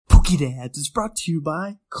PokéDads is brought to you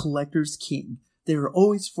by Collector's King. They are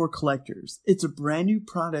always for collectors. It's a brand new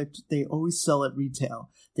product they always sell at retail.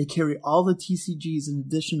 They carry all the TCGs in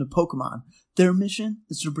addition to Pokemon. Their mission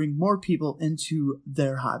is to bring more people into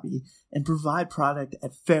their hobby and provide product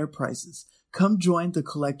at fair prices. Come join the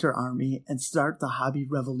collector army and start the hobby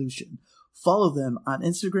revolution. Follow them on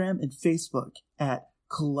Instagram and Facebook at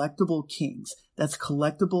Collectible Kings. That's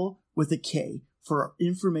collectible with a K for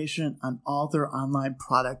information on all their online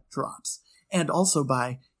product drops. And also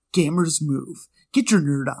by Gamers Move. Get your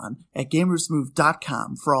nerd on at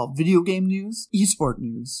gamersmove.com for all video game news, esport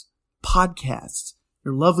news, podcasts,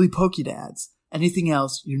 your lovely PokéDads, anything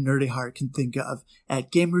else your nerdy heart can think of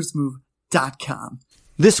at gamersmove.com.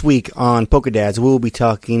 This week on PokéDads, we'll be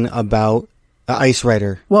talking about Ice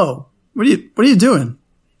Rider. Whoa. What are you doing?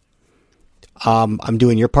 I'm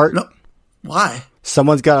doing your part. No. Why?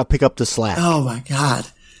 Someone's got to pick up the slack. Oh my God.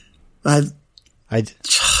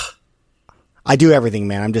 I do everything,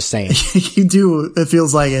 man. I'm just saying. You do. It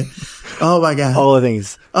feels like it. Oh my God. All the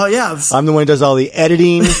things. Oh yeah. I'm the one who does all the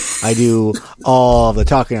editing. I do all of the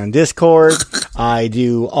talking on Discord. I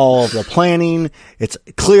do all of the planning. It's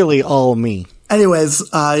clearly all me. Anyways,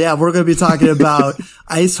 yeah, we're going to be talking about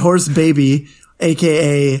Ice Horse Baby,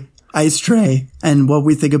 aka Ice Tray, and what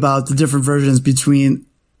we think about the different versions between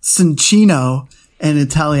Cinccino and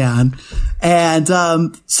Inteleon,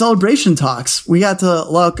 and celebration talks. We got to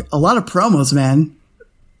look a lot of promos, man.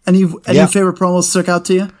 Any favorite promos stuck out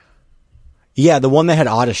to you? Yeah, the one that had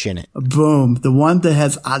Oddish in it. Boom, the one that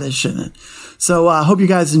has Oddish in it. So I hope you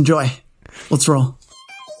guys enjoy. Let's roll.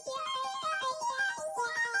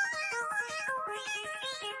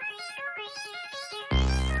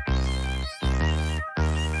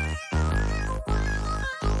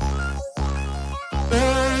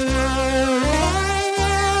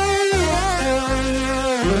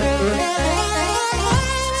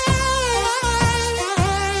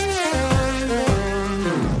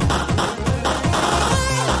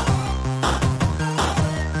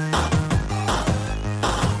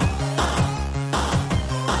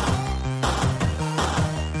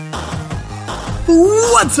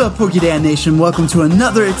 What's up, PokéDad Nation? Welcome to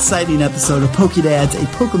another exciting episode of PokéDads, a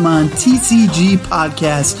Pokemon TCG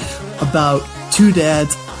podcast about two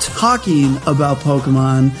dads talking about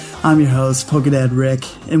Pokemon. I'm your host, PokéDad Rick,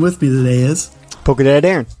 and with me today is PokéDad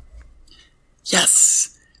Aaron.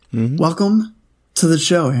 Yes. Mm-hmm. Welcome to the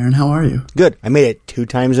show, Aaron. How are you? Good. I made it 2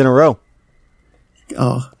 times in a row.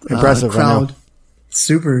 Oh, impressive. Crowd.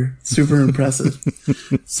 Super impressive.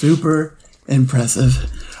 Super impressive.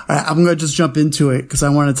 All right, I'm going to just jump into it because I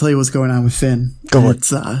want to tell you what's going on with Finn. Go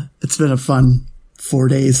on. It's been a fun 4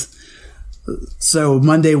 days. So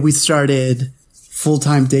Monday we started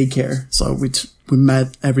full-time daycare. So we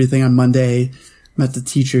met everything on Monday, met the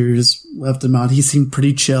teachers, left him out. He seemed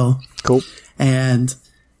pretty chill. Cool. And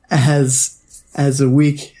as the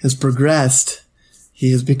week has progressed,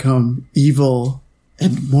 he has become evil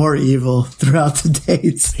and more evil throughout the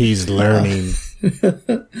days. He's learning.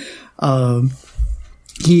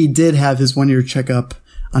 He did have his 1-year checkup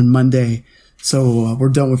on Monday, so we're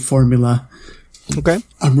done with formula. Okay.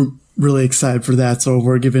 I'm really excited for that. So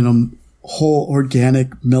we're giving him whole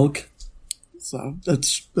organic milk. So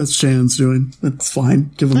that's Shannon's doing. That's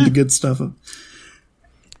fine. Give him the good stuff.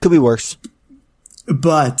 Could be worse.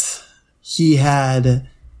 But he had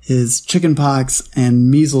his chickenpox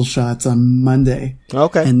and measles shots on Monday.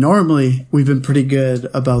 Okay. And normally we've been pretty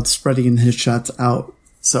good about spreading his shots out.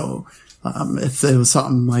 So if it was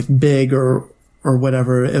something like big or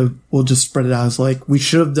whatever, we'll just spread it out. It's like, we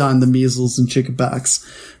should have done the measles and chickenpox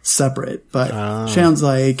separate. But Shannon's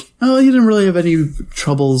like, oh, he didn't really have any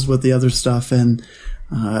troubles with the other stuff. And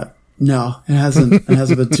no, it hasn't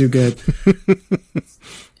been too good.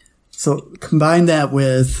 So combine that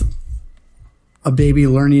with a baby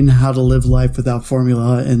learning how to live life without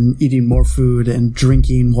formula and eating more food and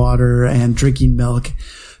drinking water and drinking milk,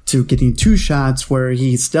 to getting 2 shots where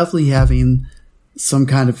he's definitely having some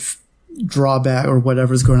kind of drawback or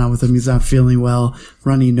whatever's going on with him. He's not feeling well,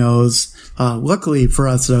 runny nose. Luckily for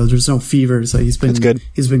us though, there's no fever. So he's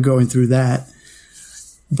been going through that.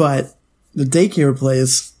 But the daycare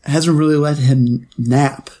place hasn't really let him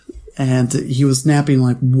nap. And he was napping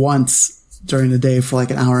like once during the day for like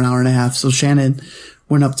an hour and a half. So Shannon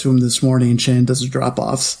went up to him this morning, and Shannon does the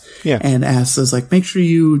drop-offs. Yeah. And asks us, like, make sure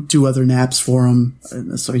you do other naps for him.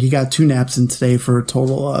 And so he got 2 naps in today for a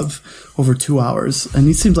total of over 2 hours. And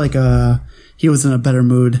he seemed like he was in a better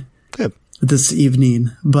mood this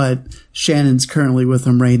evening. But Shannon's currently with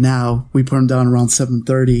him right now. We put him down around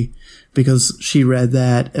 7:30 because she read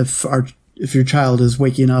that if your child is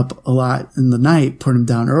waking up a lot in the night, put him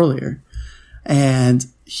down earlier. And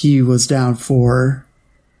he was down for,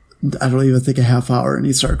 I don't even think, a half hour, and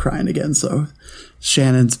he started crying again. So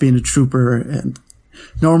Shannon's being a trooper, and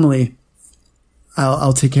normally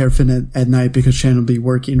I'll take care of Finn at night because Shannon will be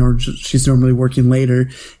working, or she's normally working later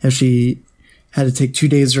if she had to take 2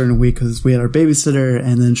 days during a week because we had our babysitter,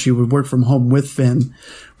 and then she would work from home with Finn.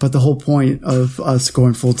 But the whole point of us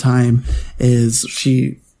going full time is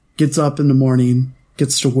she gets up in the morning,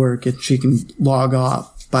 gets to work, and she can log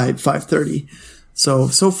off by 5:30. So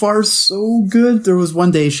far, so good. There was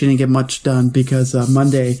one day she didn't get much done because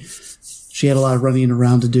Monday she had a lot of running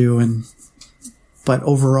around to do, but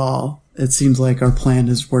overall, it seems like our plan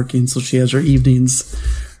is working. So she has her evenings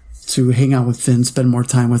to hang out with Finn, spend more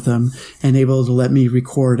time with him, and able to let me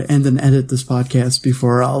record and then edit this podcast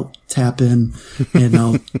before I'll tap in and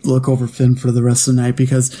I'll look over Finn for the rest of the night.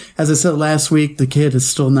 Because, as I said last week, the kid is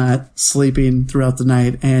still not sleeping throughout the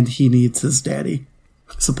night, and he needs his daddy,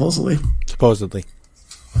 supposedly.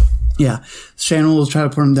 Yeah. Shannon will try to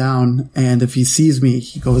put him down, and if he sees me,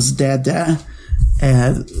 he goes, "Dad, Dad,"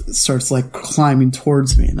 and starts like climbing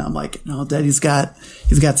towards me. And I'm like, "No, Dad, he's got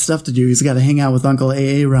stuff to do. He's got to hang out with Uncle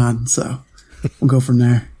Aaron." So we'll go from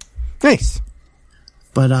there. Nice.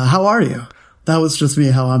 But how are you? That was just me,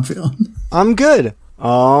 how I'm feeling. I'm good.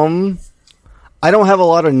 I don't have a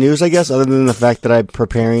lot of news, I guess, other than the fact that I'm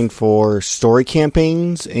preparing for story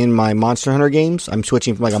campaigns in my Monster Hunter games. I'm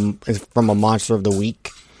switching from a Monster of the Week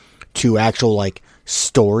to actual like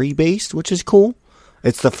story based, which is cool.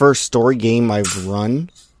 It's the first story game I've run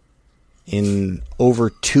in over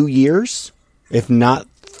 2 years, if not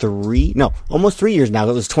 3. No, almost 3 years now.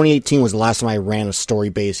 It was 2018 was the last time I ran a story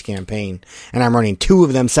based campaign, and I'm running 2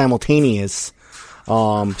 of them simultaneous,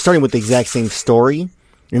 starting with the exact same story.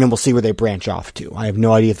 And then we'll see where they branch off to. I have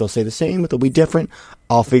no idea if they'll say the same, if they'll be different.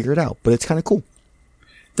 I'll figure it out. But it's kind of cool.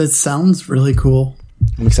 That sounds really cool.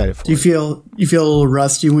 I'm excited for it. Do you feel a little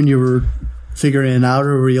rusty when you were figuring it out,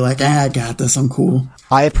 or were you like, I got this, I'm cool?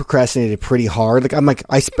 I have procrastinated pretty hard.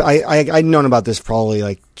 I'd known about this probably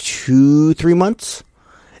like 2-3 months.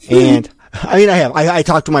 And I mean, I have. I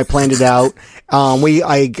talked to him, I planned it out.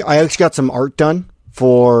 I actually got some art done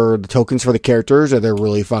for the tokens for the characters, and they're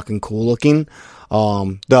really fucking cool looking.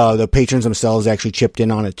 The patrons themselves actually chipped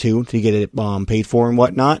in on it too to get it paid for and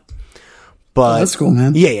whatnot. But that's cool,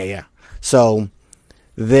 man. Yeah. So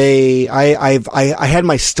I had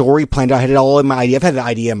my story planned out. I had it all in my idea. I've had the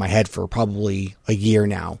idea in my head for probably a year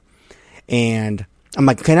now, and I'm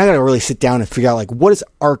like, okay, now I gotta really sit down and figure out like what is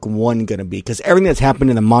Arc 1 gonna be, because everything that's happened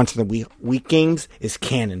in the Monster of the Week games is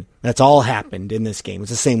canon. That's all happened in this game.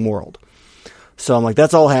 It's the same world. So I'm like,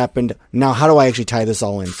 that's all happened. Now, how do I actually tie this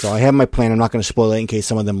all in? So I have my plan. I'm not going to spoil it in case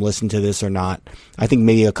some of them listen to this or not. I think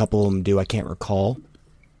maybe a couple of them do. I can't recall.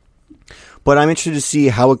 But I'm interested to see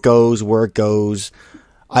how it goes, where it goes.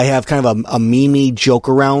 I have kind of a Mimi joke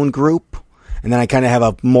around group, and then I kind of have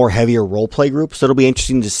a more heavier role play group. So it'll be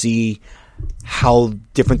interesting to see how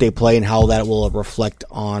different they play and how that will reflect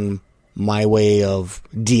on my way of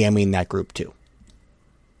DMing that group too.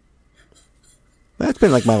 That's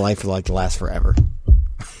been like my life for like the last forever.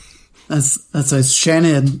 That's nice.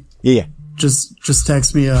 Shannon. Yeah. Just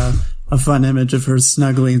text me a fun image of her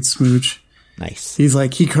snuggling Smooch. Nice. He's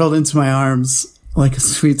like, he curled into my arms like a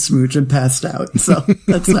sweet Smooch and passed out. So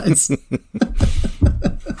that's nice.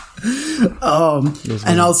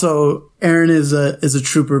 And also Aaron is a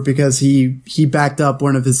trooper because he backed up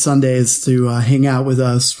one of his Sundays to hang out with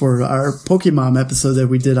us for our Pokemon episode that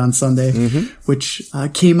we did on Sunday, which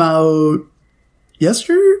came out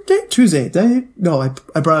Tuesday. I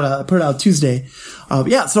put it out Tuesday.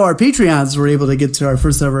 So our Patreons were able to get to our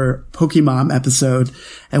first ever Pokemon episode.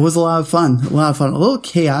 It was a lot of fun. A little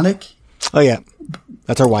chaotic. Oh yeah.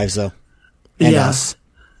 That's our wives though. And us.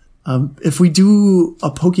 If we do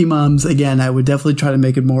a Pokemon's again, I would definitely try to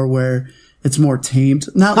make it more where it's more tamed.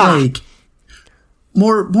 Not like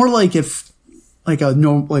more like if like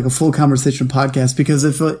a full conversation podcast, because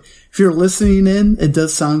if you're listening in, it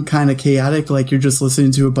does sound kind of chaotic, like you're just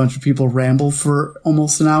listening to a bunch of people ramble for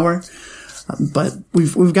almost an hour. But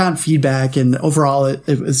we've gotten feedback, and overall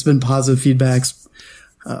it's been positive feedbacks.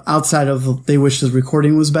 Outside of they wish the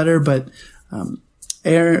recording was better, but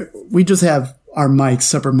we just have our mics,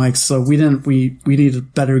 separate mics, so we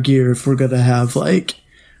need better gear if we're gonna have like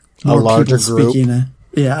more a larger people group. Speaking.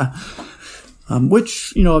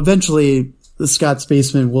 Which eventually the Scott's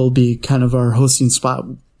Basement will be kind of our hosting spot,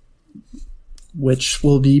 which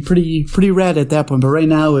will be pretty rad at that point. But right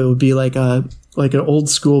now it would be like an old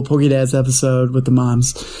school Pokédads episode with the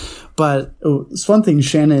moms. But it's one thing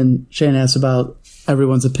Shannon asked about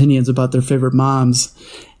everyone's opinions about their favorite moms,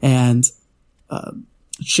 and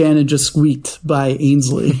Shannon just squeaked by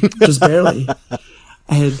Ainsley, just barely.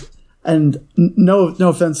 And no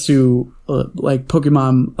offense to like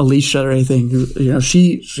Pokemon Alicia or anything. You know,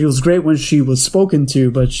 she was great when she was spoken to,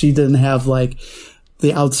 but she didn't have like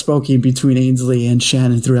the outspoken between Ainsley and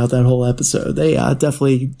Shannon throughout that whole episode. They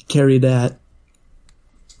definitely carried that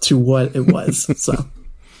to what it was. So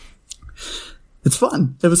it's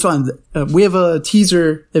fun. It was fun. We have a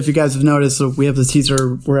teaser. If you guys have noticed, so we have the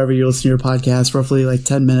teaser wherever you listen to your podcast, roughly like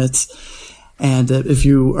 10 minutes. And if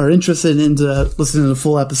you are interested in listening to the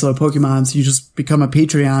full episode of Pokemon, so you just become a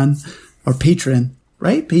Patreon or patron,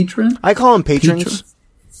 right? Patron? I call them patrons.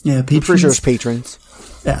 Yeah, patrons. I'm pretty sure it's patrons.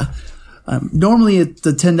 Yeah. Normally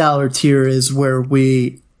the $10 tier is where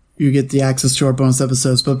you get the access to our bonus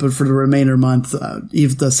episodes, but for the remainder month,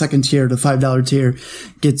 even the second tier, the $5 tier,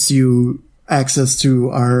 gets you access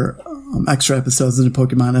to our extra episodes and the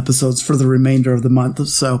Pokemon episodes for the remainder of the month.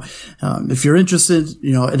 So, if you're interested,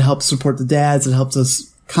 you know, it helps support the dads. It helps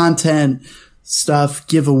us content, stuff,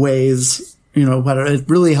 giveaways, you know, whatever. It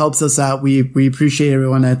really helps us out. We appreciate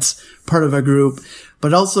everyone that's part of our group.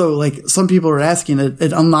 But also, like, some people are asking,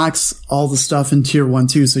 it unlocks all the stuff in tier 1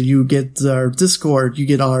 too. So you get our Discord, you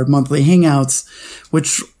get our monthly hangouts,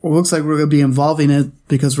 which looks like we're going to be involving it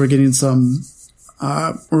because we're getting some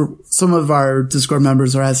of our Discord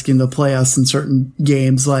members are asking to play us in certain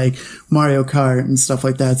games like Mario Kart and stuff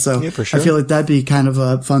like that. So yeah, for sure. I feel like that'd be kind of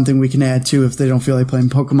a fun thing we can add too if they don't feel like playing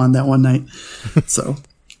Pokemon that one night. So,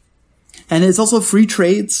 and it's also free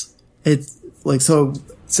trades. It's like, so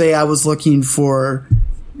say I was looking for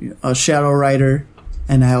a Shadow Rider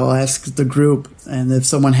and I will ask the group, and if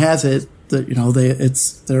someone has it, that, you know,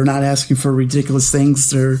 they're not asking for ridiculous things.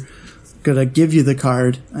 They're gonna give you the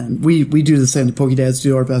card, and we do the same. The Pokedads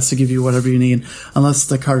do our best to give you whatever you need, unless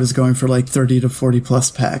the card is going for like 30 to 40 plus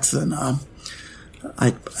packs. And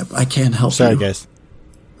I can't help sorry, you. Guys.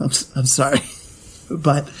 I'm sorry,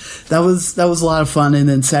 but that was a lot of fun. And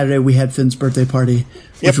then Saturday we had Finn's birthday party,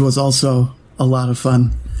 which was also a lot of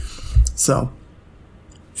fun. So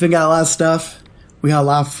Finn got a lot of stuff. We got a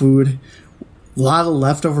lot of food, a lot of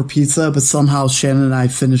leftover pizza, but somehow Shannon and I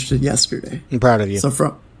finished it yesterday. I'm proud of you.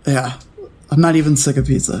 So I'm not even sick of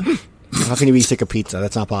pizza. How can you be sick of pizza?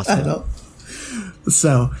 That's not possible. I know.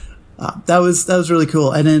 So that was really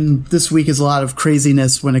cool. And then this week is a lot of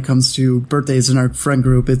craziness when it comes to birthdays in our friend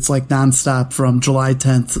group. It's like nonstop from July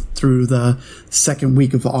 10th through the second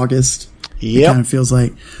week of August. Yep. It kind of feels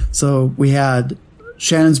like. So we had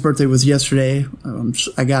Shannon's birthday was yesterday.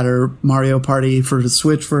 I got her Mario Party for the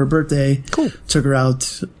Switch for her birthday. Cool. Took her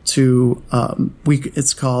out to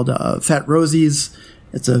it's called Fat Rosie's.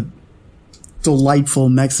 It's a delightful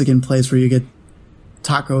Mexican place where you get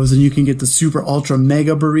tacos and you can get the super ultra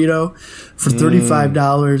mega burrito for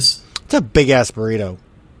 $35. It's a big ass burrito.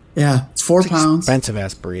 Yeah, it's 4 pounds. Expensive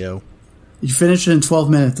ass burrito. You finish it in 12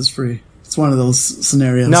 minutes. It's free. It's one of those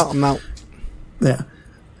scenarios. No, I'm out. Yeah.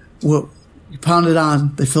 Well, you pound it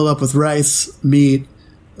on. They fill it up with rice, meat,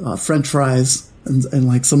 French fries, and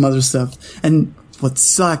like some other stuff. And what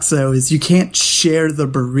sucks though is you can't share the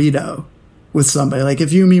burrito with somebody. Like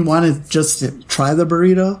if you want to just try the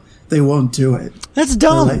burrito, they won't do it. That's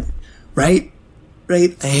dumb. Like, right?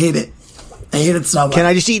 I hate it. I hate it so much. Can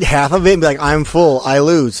I just eat half of it and be like, I'm full, I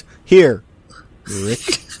lose. Here, Rick.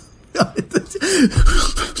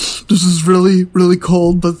 This is really, really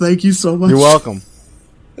cold, but thank you so much. You're welcome.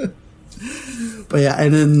 But yeah,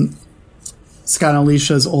 and then Scott and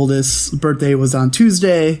Alicia's oldest birthday was on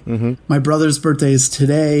Tuesday. Mm-hmm. My brother's birthday is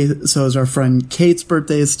today. So is our friend Kate's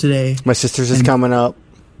birthday is today. My sister's is coming up.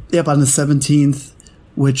 Yep, on the 17th,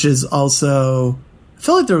 which is also... I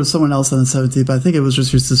felt like there was someone else on the 17th, but I think it was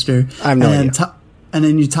just your sister. I have no idea. And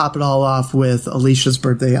then you top it all off with Alicia's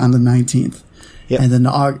birthday on the 19th. Yep. And then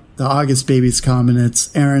the August babies come, and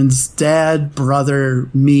it's Aaron's dad, brother,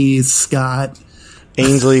 me, Scott.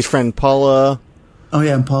 Ainsley's friend Paula. Oh,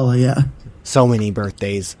 yeah, and Paula, yeah. So many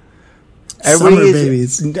birthdays.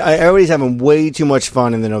 Babies. Everybody's having way too much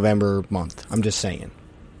fun in the November month. I'm just saying.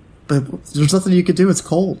 But there's nothing you can do. It's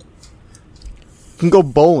cold. You can go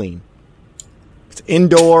bowling. It's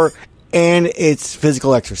indoor, and it's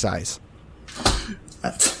physical exercise.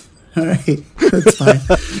 All right. That's fine.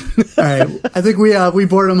 All right. I think we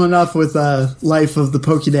bored them enough with Life of the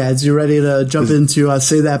Pokedads. You ready to jump into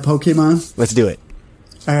Say That Pokemon? Let's do it.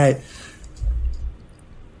 All right.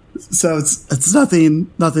 So it's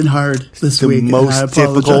nothing hard this week. The most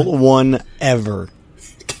difficult one ever.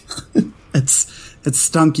 It's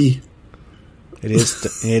stunky. It is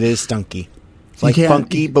stunky. It's like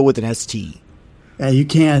funky, but with an ST. Yeah, you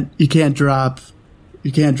can't drop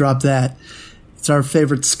that. It's our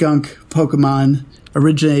favorite skunk Pokemon,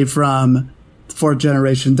 originated from 4th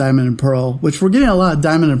generation Diamond and Pearl, which we're getting a lot of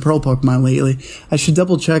Diamond and Pearl Pokemon lately. I should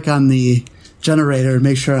double check on the generator and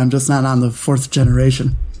make sure I'm just not on the 4th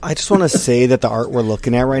generation. I just want to say that the art we're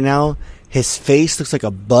looking at right now, his face looks like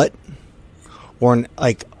a butt or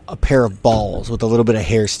like a pair of balls with a little bit of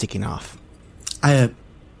hair sticking off.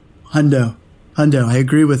 Hundo, I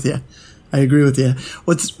agree with you.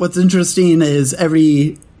 What's interesting is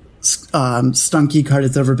every Stunky card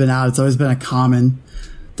that's ever been out, it's always been a common.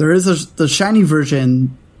 There is the shiny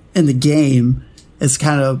version in the game is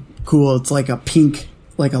kind of cool. It's like a pink,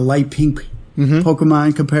 like a light pink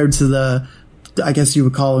Pokemon compared to the, I guess you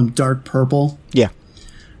would call them dark purple. Yeah.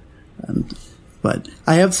 But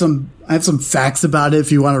I have some facts about it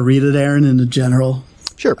if you want to read it, Aaron, in the general.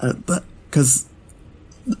 Sure. But because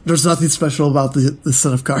there's nothing special about the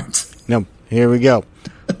set of cards. No, here we go.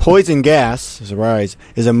 Poison Gas, surprise,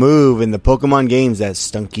 is a move in the Pokemon games that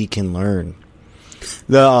Stunky can learn.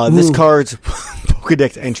 This card's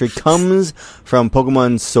Pokedex entry comes from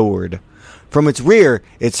Pokemon Sword. From its rear,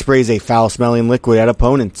 it sprays a foul-smelling liquid at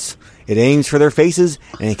opponents. It aims for their faces,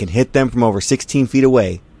 and it can hit them from over 16 feet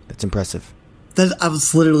away. That's impressive. I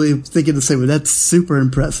was literally thinking the same way. That's super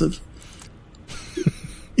impressive.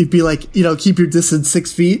 It'd be like, keep your distance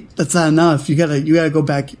 6 feet. That's not enough. You gotta go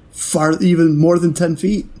back far, even more than 10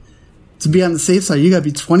 feet. To be on the safe side, you gotta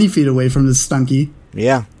be 20 feet away from this Stunky.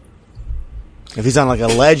 Yeah. If he's on like a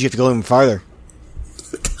ledge, you have to go even farther.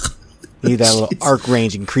 You need that little arc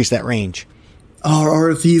range, increase that range. Or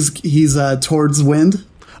if he's towards wind.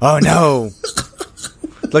 Oh no!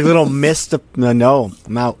 Like a little mist. No,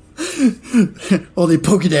 I'm out. Only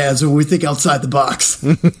Pokedads when we think outside the box.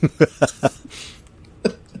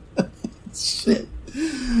 Shit.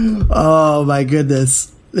 Oh my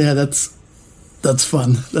goodness. Yeah, that's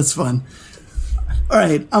fun. That's fun. All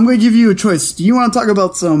right, I'm going to give you a choice. Do you want to talk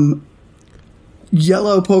about some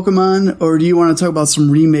yellow Pokemon, or do you want to talk about some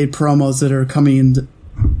remade promos that are coming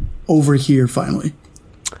over here finally?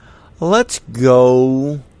 Let's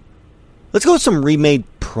go with some remade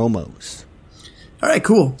promos. All right,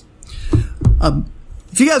 cool.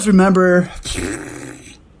 If you guys remember,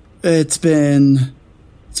 it's been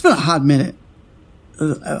a hot minute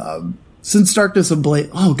since Darkness Ablaze.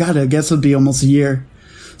 Oh god, I guess it'd be almost a year.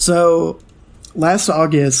 So last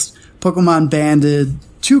August, Pokemon banned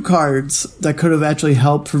 2 cards that could have actually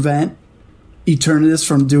helped prevent Eternatus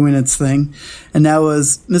from doing its thing, and that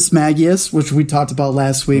was Mismagius, which we talked about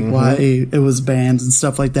last week, why it was banned and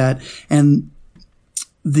stuff like that, and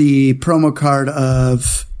the promo card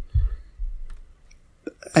of,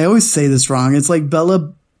 I always say this wrong, it's like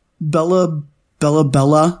Bella,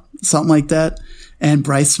 something like that, and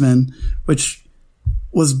Bryceman, which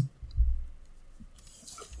was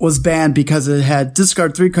banned because it had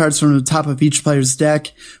discard 3 cards from the top of each player's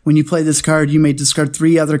deck. When you play this card, you may discard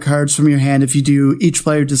 3 other cards from your hand. If you do, each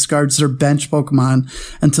player discards their bench Pokemon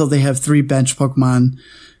until they have 3 bench Pokemon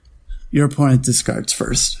your opponent discards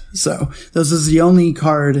first. So this is the only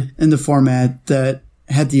card in the format that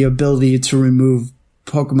had the ability to remove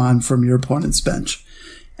Pokemon from your opponent's bench.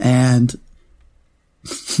 And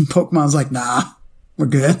Pokemon's like, nah, we're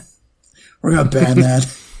good. We're going to ban that.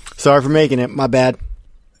 Sorry for making it. My bad.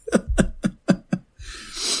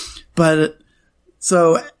 But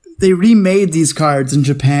so they remade these cards in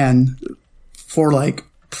Japan for like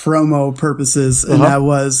promo purposes, and that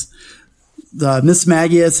was the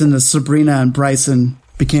Mismagius and the Sabrina and Bryson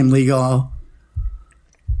became legal.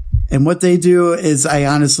 And what they do is, I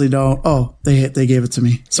honestly don't. Oh, they gave it to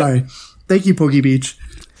me. Sorry. Thank you, PokeBeach.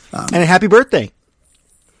 And a happy birthday.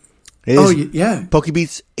 It is yeah.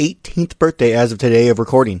 PokeBeach's 18th birthday as of today of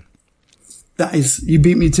recording. Nice. You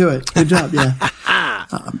beat me to it. Good job. Yeah.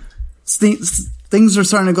 Things are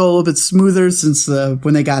starting to go a little bit smoother since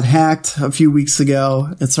when they got hacked a few weeks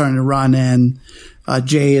ago. It's starting to run, and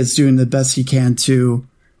Jay is doing the best he can to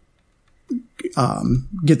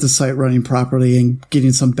get the site running properly and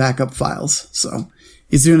getting some backup files. So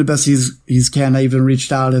he's doing the best he's can. I even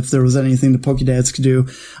reached out if there was anything the Pokedads could do.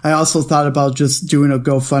 I also thought about just doing a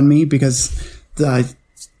GoFundMe because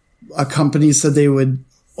a company said they would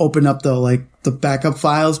open up the backup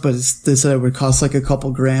files, but they said it would cost like a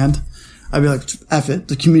couple grand. I'd be like, F it.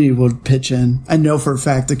 The community would pitch in. I know for a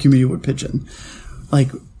fact the community would pitch in. Like,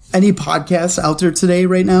 any podcast out there today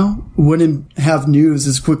right now wouldn't have news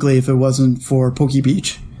as quickly if it wasn't for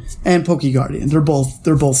PokeBeach and PokeGuardian.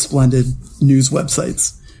 They're both splendid news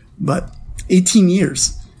websites. But 18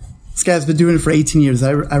 years. This guy's been doing it for 18 years.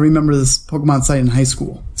 I remember this Pokemon site in high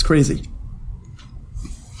school. It's crazy.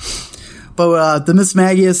 But the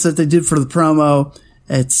Mismagius that they did for the promo,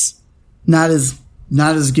 it's not as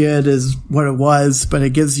good as what it was, but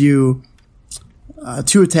it gives you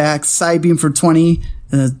 2 attacks, Side Beam for 20,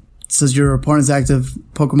 and it says your opponent's active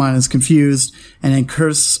Pokemon is confused, and then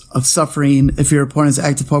Curse of Suffering. If your opponent's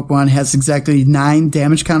active Pokemon has exactly 9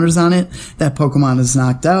 damage counters on it, that Pokemon is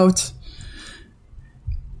knocked out.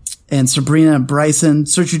 And Sabrina and Bryson,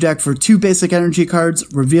 search your deck for 2 basic energy cards,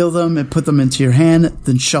 reveal them, and put them into your hand,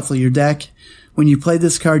 then shuffle your deck. When you play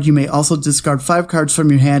this card, you may also discard 5 cards from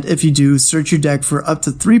your hand. If you do, search your deck for up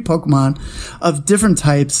to 3 Pokemon of different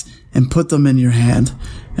types and put them in your hand.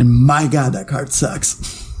 And my God, that card sucks.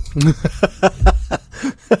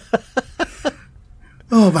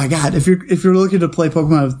 Oh my God. If you're looking to play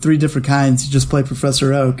Pokemon of 3 different kinds, you just play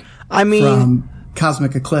Professor Oak. I mean, from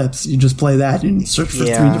Cosmic Eclipse. You just play that and search for 3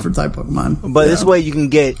 different type Pokemon. But this way you can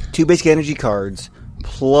get 2 basic energy cards.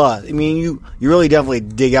 Plus, I mean, you really definitely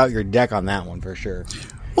dig out your deck on that one for sure.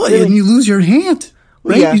 Well, and you lose your hand,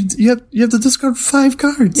 right? Yeah. You have to discard 5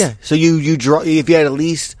 cards. Yeah. So you draw. If you had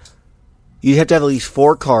you have to have at least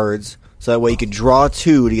 4 cards, so that way you could draw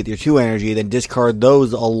 2 to get your 2 energy, then discard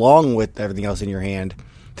those along with everything else in your hand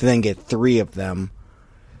to then get 3 of them.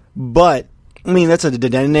 But I mean, that's a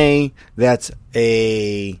Dedenne, that's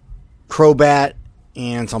a Crobat,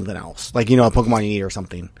 and something else, like a Pokemon you need or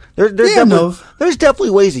something. There's definitely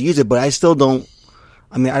ways to use it, but I still don't.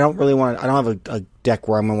 I mean, I don't really want. I don't have a deck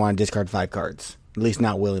where I'm gonna want to discard 5 cards. At least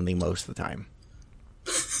not willingly most of the time.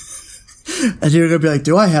 And you're gonna be like,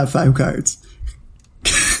 "Do I have 5 cards?"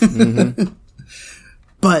 Mm-hmm.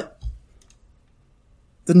 But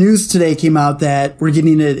the news today came out that we're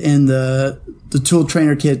getting it in the Tool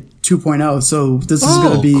Trainer Kit 2.0. So this is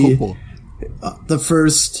going to be cool. The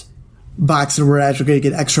first box that we're actually going to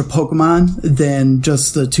get extra Pokemon than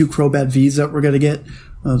just the 2 Crobat Vs that we're going to get.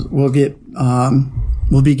 We'll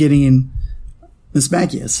be getting Miss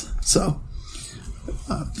Magius. So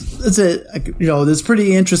that's it. It's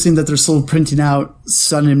pretty interesting that they're still printing out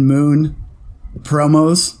Sun and Moon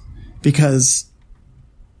promos because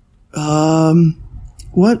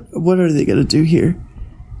what are they going to do here?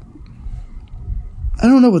 I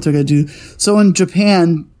don't know what they're going to do. So in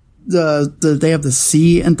Japan, they have the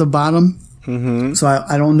C at the bottom. Mm-hmm. So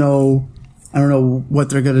I don't know what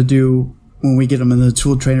they're going to do when we get them in the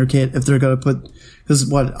Tool Trainer Kit. If they're going to put,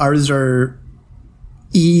 because ours are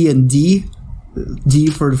E and D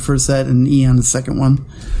for the first set and E on the second one.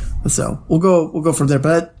 So we'll go from there.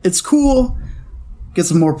 But it's cool. Get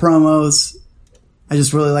some more promos. I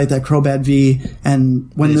just really like that Crobat V. And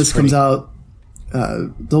when this comes out,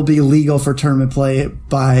 they'll be legal for tournament play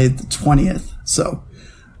by the 20th. So,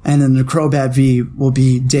 and then the Crobat V will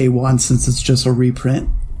be day 1 since it's just a reprint.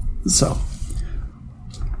 So,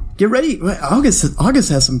 get ready. August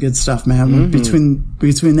has some good stuff, man. Mm-hmm.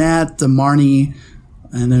 Between that, the Marnie,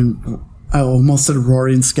 and then I almost said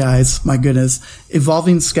Roaring Skies. My goodness,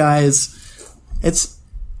 Evolving Skies.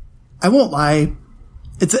 I won't lie.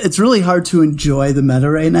 It's really hard to enjoy the meta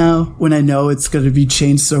right now when I know it's going to be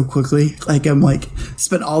changed so quickly. Like I'm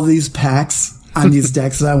spent all these packs on these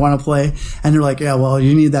decks that I want to play, and they're like, yeah, well,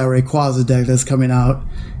 you need that Rayquaza deck that's coming out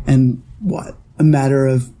in a matter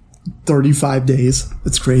of 35 days.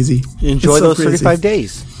 It's crazy. Enjoy those 35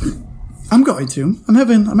 days. I'm going to. I'm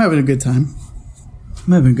having a good time.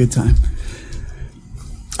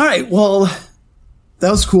 All right, well,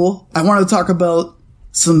 that was cool. I want to talk about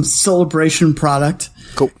some Celebration product.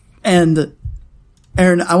 Cool. And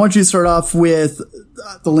Aaron, I want you to start off with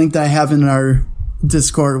the link that I have in our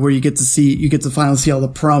Discord where you get to finally see all the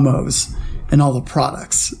promos and all the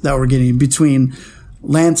products that we're getting between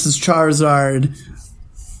Lance's Charizard.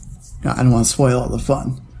 I don't want to spoil all the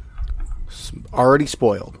fun. Already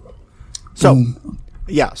spoiled. So,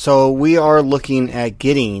 yeah, so we are looking at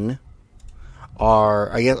getting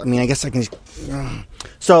I guess I can.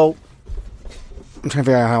 So, I'm trying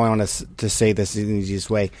to figure out how I want to say this in the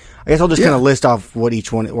easiest way. I guess I'll just kind of list off what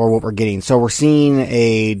each one or what we're getting. So we're seeing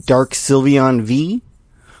a Dark Sylveon V.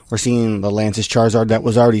 We're seeing the Lance's Charizard that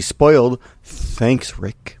was already spoiled. Thanks,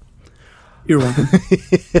 Rick. You're welcome.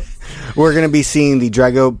 We're going to be seeing the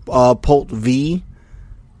Dragapult V.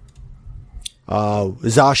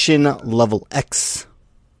 Zacian Level X.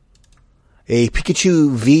 A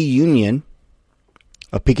Pikachu V Union.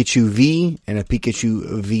 A Pikachu V and a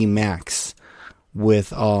Pikachu V Max.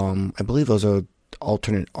 With, I believe those are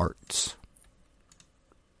alternate arts.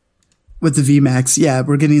 With the VMAX, yeah,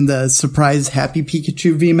 we're getting the surprise Happy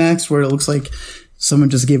Pikachu VMAX where it looks like someone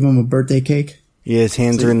just gave him a birthday cake. Yeah, his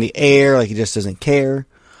hands are in the air, like he just doesn't care.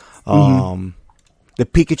 The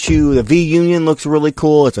Pikachu, the V Union looks really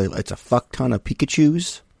cool. It's a fuck ton of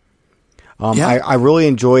Pikachus. I really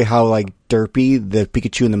enjoy how derpy the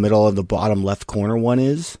Pikachu in the middle of the bottom left corner one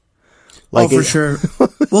is. For sure.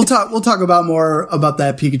 We'll talk about more about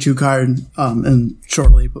that Pikachu card and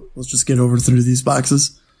shortly, but let's just get over through these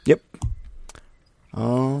boxes. Yep.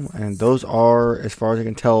 And those are, as far as I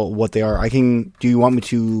can tell, what they are. Do you want me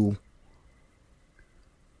to?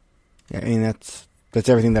 Yeah, I mean that's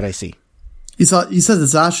everything that I see. You said the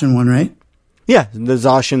Zacian one, right? Yeah, the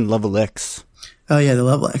Zacian Level X. Oh yeah, the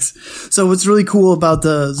Level X. So what's really cool about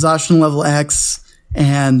the Zacian Level X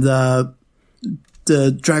and the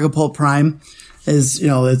Dragapult Prime is,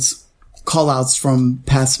 it's call-outs from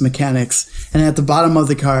past mechanics. And at the bottom of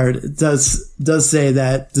the card, it does say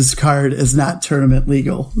that this card is not tournament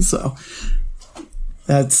legal. So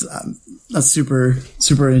that's super,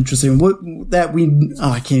 super interesting.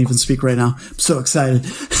 I can't even speak right now. I'm so excited.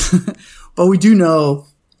 But we do know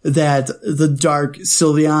that the Dark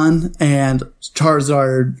Sylveon and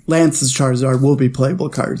Lance's Charizard will be playable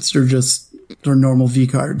cards. They're normal V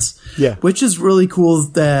cards. Yeah. Which is really cool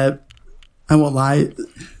that, I won't lie,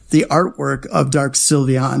 the artwork of Dark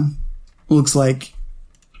Sylveon looks like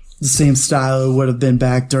the same style it would have been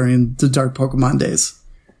back during the Dark Pokemon days.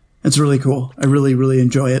 It's really cool. I really, really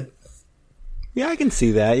enjoy it. Yeah, I can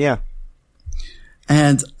see that, yeah.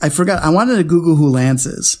 And I forgot, I wanted to Google who Lance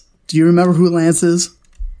is. Do you remember who Lance is?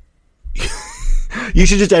 You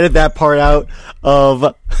should just edit that part out of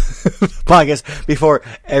podcast before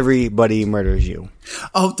everybody murders you.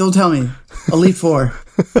 Oh, don't tell me. Elite Four.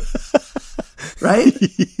 Right?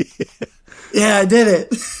 Yeah, I did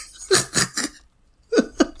it.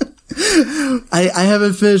 I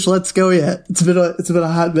haven't finished Let's Go yet. It's been a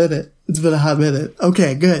hot minute.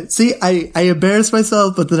 Okay, good. See, I embarrassed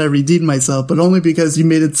myself, but then I redeemed myself, but only because you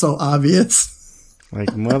made it so obvious. Like,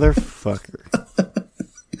 motherfucker.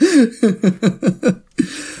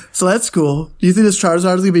 So that's cool. Do you think this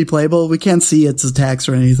Charizard is going to be playable? We can't see its attacks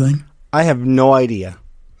or anything. I have no idea.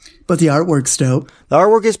 But the artwork's dope. The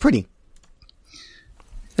artwork is pretty.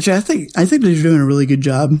 Actually, I think they're doing a really good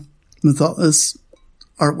job with all this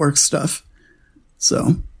artwork stuff.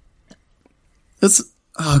 So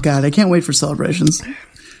oh god, I can't wait for celebrations.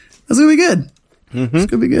 That's gonna be good. Mm-hmm. It's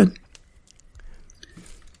gonna be good.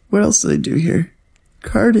 What else do they do here?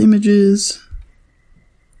 Card images.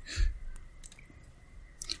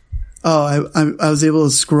 Oh, I was able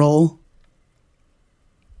to scroll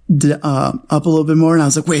up a little bit more, and I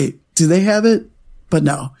was like, wait, do they have it? But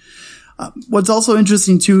no. What's also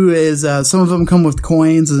interesting too is some of them come with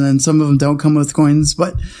coins, and then some of them don't come with coins.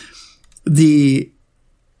 But the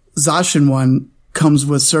Zacian one comes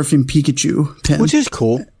with Surfing Pikachu pin, which is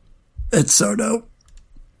cool. It's so dope.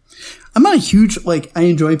 I'm not a huge I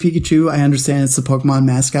enjoy Pikachu. I understand it's the Pokemon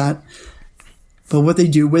mascot. But what they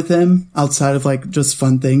do with him, outside of just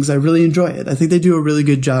fun things, I really enjoy it. I think they do a really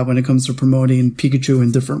good job when it comes to promoting Pikachu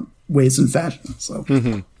in different ways and fashion. So,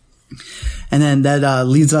 And then that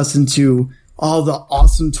leads us into all the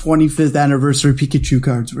awesome 25th anniversary Pikachu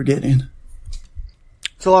cards we're getting.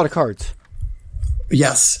 It's a lot of cards.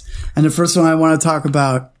 Yes. And the first one I want to talk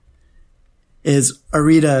about is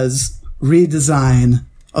Arita's redesign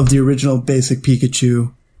of the original basic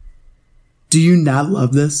Pikachu. Do you not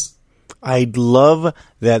love this? I love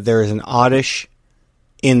that there is an Oddish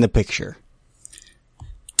in the picture.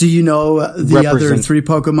 Do you know the other 3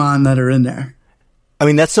 Pokemon that are in there? I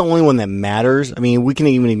mean, that's the only one that matters. I mean, we can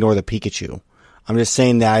even ignore the Pikachu. I'm just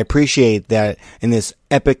saying that I appreciate that in this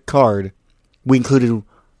epic card, we included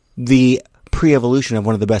the pre-evolution of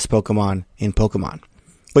one of the best Pokemon in Pokemon.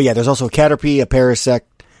 But yeah, there's also a Caterpie, a Parasect,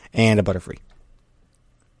 and a Butterfree.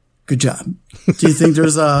 Good job. Do you think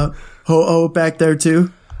there's a Ho-Oh back there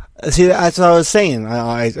too? See, that's what I was saying. We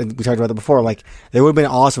talked about that before. There would have been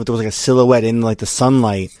awesome if there was a silhouette in the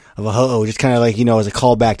sunlight of a Ho-Oh, just kind of as a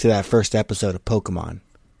callback to that first episode of Pokemon.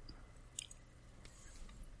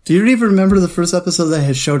 Do you even remember the first episode that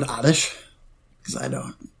had showed Oddish? Because I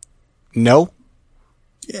don't. No.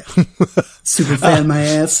 Yeah. Super fan my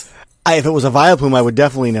ass. If it was a Vileplume, I would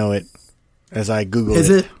definitely know it. As I Googled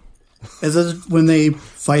it. Is it when they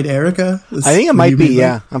fight Erica? I think it might be,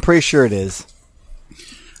 yeah. I'm pretty sure it is.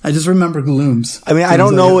 I just remember Glooms. I mean, I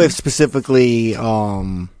don't know if specifically,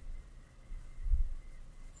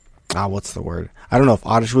 what's the word? I don't know if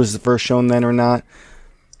Oddish was the first shown then or not.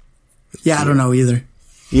 Yeah, I don't know either.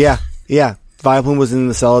 Yeah. Vileplume was in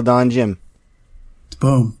the Celadon gym.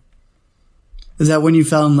 Boom. Is that when you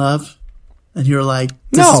fell in love? And you were like,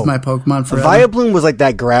 this is my Pokemon forever? Vileplume was like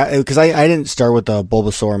that grass, because I didn't start with the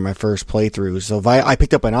Bulbasaur in my first playthrough, so I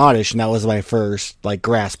picked up an Oddish, and that was my first,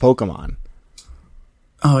 grass Pokemon.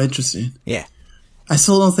 Oh, interesting. Yeah. I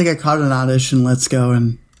still don't think I caught an Oddish in Let's Go,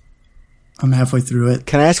 and I'm halfway through it.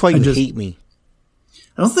 Can I ask why you hate me?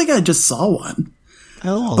 I don't think I just saw one.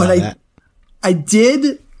 I'll allow that. I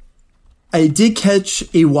did I did catch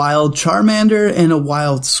a wild Charmander and a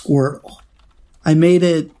wild Squirtle. I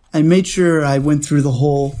made sure I went through the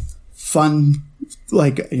whole fun, I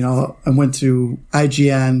went to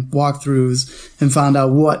IGN walkthroughs and found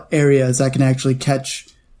out what areas I can actually catch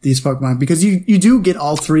these Pokemon, because you do get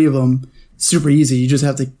all three of them super easy. You just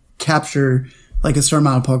have to capture like a certain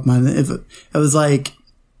amount of Pokemon. If it was like,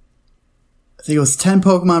 I think it was 10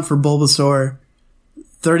 Pokemon for Bulbasaur,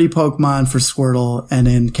 30 Pokemon for Squirtle, and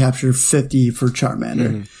then capture 50 for Charmander.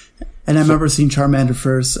 Mm-hmm. And I remember seeing Charmander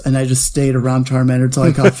first, and I just stayed around Charmander until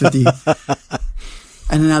I caught 50.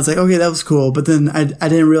 And then I was like, okay, that was cool. But then I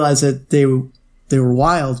didn't realize that they were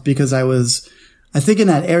wild, because I think in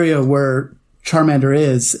that area where Charmander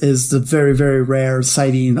is the very, very rare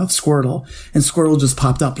sighting of Squirtle. And Squirtle just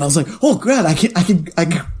popped up. And I was like, oh god, I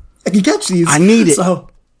can catch these. I need it. So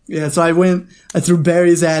I threw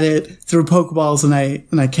berries at it, threw Pokeballs,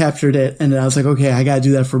 and I captured it. And I was like, okay, I gotta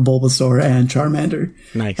do that for Bulbasaur and Charmander.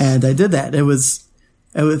 Nice. And I did that.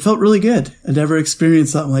 It felt really good. I'd never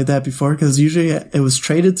experienced something like that before, because usually it was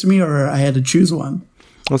traded to me or I had to choose one.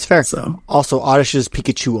 That's fair. So. Also, Oddish is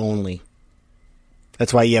Pikachu only.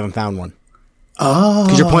 That's why you haven't found one. Oh.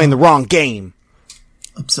 Because you're playing the wrong game.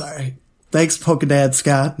 I'm sorry. Thanks, Pokedad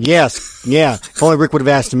Scott. Yes. Yeah. If only Rick would have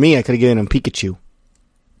asked me, I could have given him Pikachu.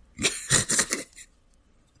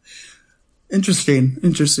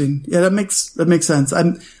 Interesting. Yeah, that makes sense.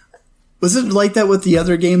 Was it like that with the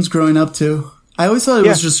other games growing up too? I always thought it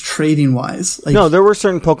was just trading wise. No, there were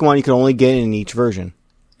certain Pokemon you could only get in each version.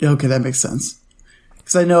 Okay, that makes sense.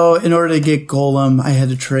 Because I know in order to get Golem, I had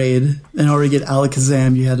to trade. In order to get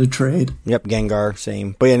Alakazam, you had to trade. Yep, Gengar,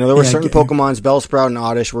 same. But yeah, no, there were certain Pokemons. Bellsprout and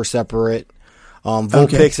Oddish were separate.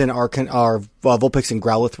 Vulpix and Vulpix and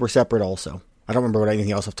Growlithe were separate also. I don't remember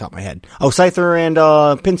anything else off the top of my head. Oh, Scyther and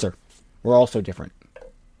Pinsir were also different.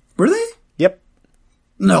 Were they? Yep.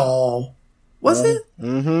 No. Was it?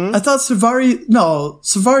 Mm-hmm. I thought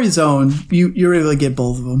Savari Zone, you were able to get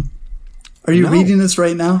both of them. Are you reading this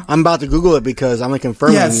right now? I'm about to Google it because I'm going to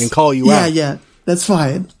confirm it and call you out. Yeah, that's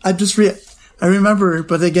fine. I remember,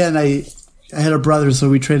 but again, I had a brother, so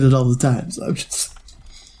we traded all the time. So I'm just...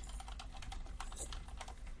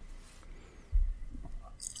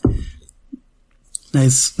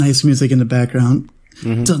 Nice music in the background.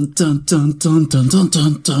 Mm-hmm. Dun, dun, dun, dun, dun, dun,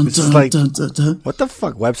 dun, dun, dun, like, dun, dun, dun. What the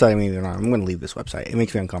fuck website am I on? I'm going to leave this website. It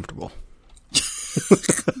makes me uncomfortable.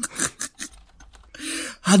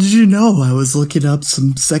 How did you know I was looking up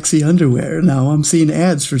some sexy underwear? Now I'm seeing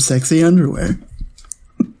ads for sexy underwear.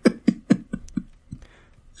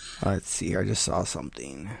 Let's see. I just saw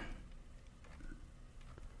something.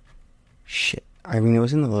 Shit. I mean, it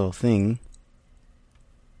was in the little thing.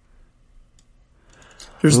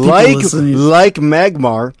 Like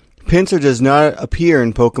Magmar, Pinsir does not appear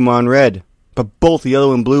in Pokemon Red, but both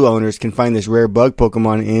Yellow and Blue owners can find this rare bug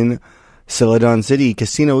Pokemon in Celadon City,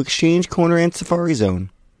 Casino Exchange Corner, and Safari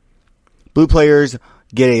Zone. Blue players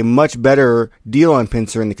get a much better deal on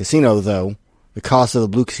Pinsir in the casino, though. The cost of the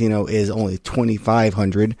Blue Casino is only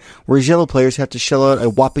 $2,500, whereas Yellow players have to shell out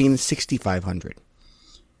a whopping $6,500.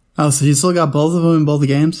 Oh, so you still got both of them in both the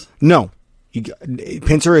games? No.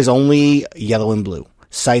 Pinsir is only Yellow and Blue.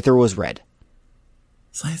 Scyther was Red.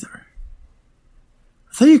 Scyther?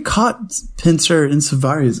 I thought you caught Pinsir in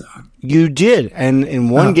Safari Zone. You did, and in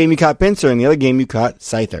one game you caught Pinsir, and the other game you caught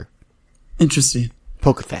Scyther. Interesting.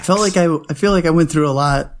 Pokefacts. I feel like I went through a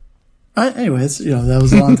lot. Anyways, that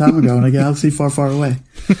was a long time ago, and I got obviously far away.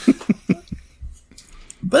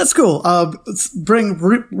 But that's cool. Let's bringing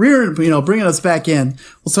us back in.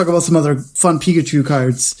 Let's talk about some other fun Pikachu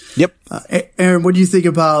cards. Yep. Aaron, what do you think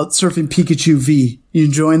about Surfing Pikachu V? You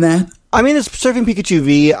enjoying that? I mean, it's Surfing Pikachu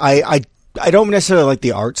V. I don't necessarily like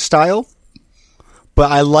the art style,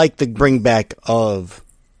 but I like the bring back of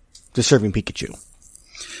the Surfing Pikachu.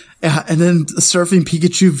 Yeah, and then Surfing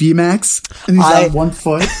Pikachu VMAX, and he's on 1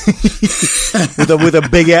 foot with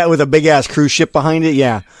a big ass cruise ship behind it.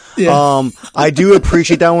 Yeah. I do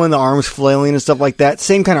appreciate that one, the arms flailing and stuff like that.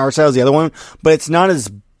 Same kind of art style as the other one, but it's not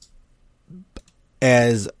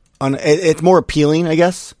it's more appealing, I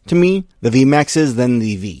guess, to me, the VMAX is than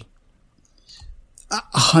the V.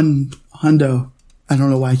 Hundo. I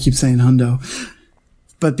don't know why I keep saying Hundo.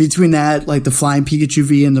 But between that, like the Flying Pikachu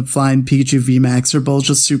V and the Flying Pikachu VMAX are both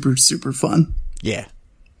just super, super fun. Yeah.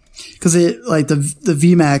 Cause the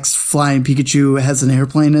VMAX Flying Pikachu has an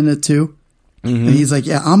airplane in it too. Mm-hmm. And he's like,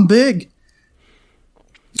 yeah, I'm big.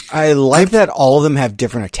 I like that all of them have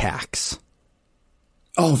different attacks.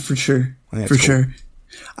 Oh, for sure. Sure.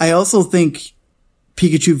 I also think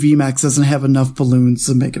Pikachu VMAX doesn't have enough balloons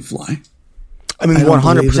to make it fly. I mean,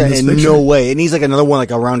 100%. In no way. It needs like another one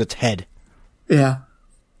like around its head. Yeah.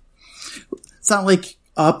 not like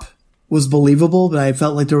Up was believable, but I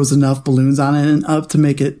felt like there was enough balloons on it and Up to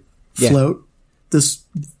make it float. This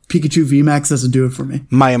Pikachu VMAX doesn't do it for me.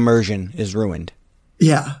 My immersion is ruined.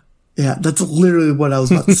 Yeah. Yeah, that's literally what I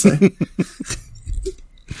was about to say.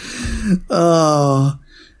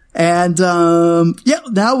 And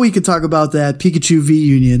now we could talk about that Pikachu V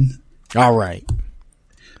Union. All right.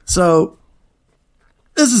 So,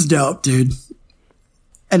 this is dope, dude.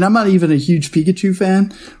 And I'm not even a huge Pikachu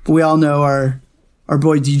fan, but we all know our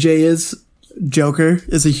boy DJ is. Joker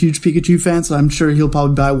is a huge Pikachu fan, so I'm sure he'll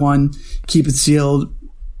probably buy one, keep it sealed,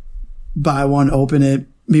 buy one, open it,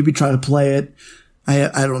 maybe try to play it.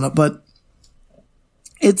 I don't know, but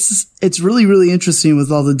it's really, really interesting with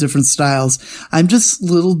all the different styles. I'm just a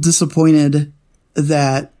little disappointed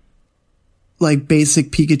that like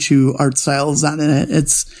basic Pikachu art style is not in it.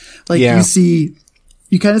 It's like you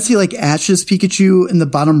kind of see like Ash's Pikachu in the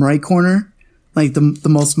bottom right corner, like the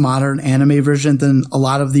most modern anime version. Then a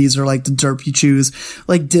lot of these are like the derpy chews.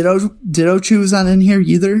 Like Ditto Chew's not in here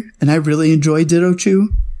either, and I really enjoy Ditto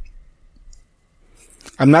Chew.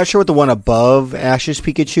 I'm not sure what the one above Ash's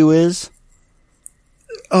Pikachu is.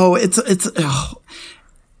 Oh, it's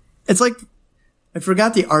like, I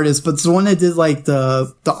forgot the artist, but it's the one that did like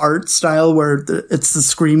the art style where it's the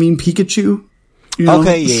screaming Pikachu. You know?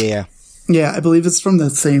 Okay, yeah. Yeah, I believe it's from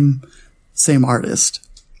the same artist.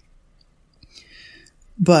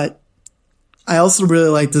 But I also really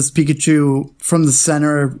like this Pikachu from the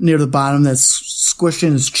center near the bottom that's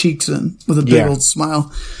squishing his cheeks in with a big old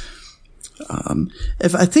smile.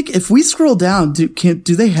 If we scroll down, do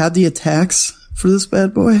they have the attacks for this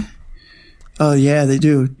bad boy? Oh yeah, they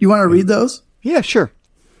do. You want to read those? Yeah, sure.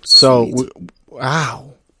 Sweet. So,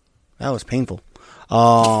 wow, that was painful.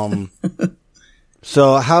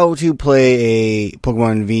 So how to play a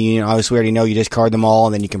Pokemon V? Obviously, we already know you discard them all,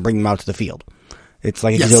 and then you can bring them out to the field. It's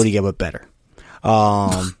like Exodia, but better.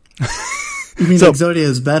 You mean Exodia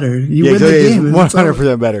is better? You win the game.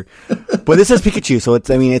 100% better. But this says Pikachu, so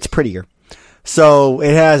it's prettier. So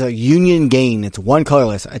it has a Union Gain. It's one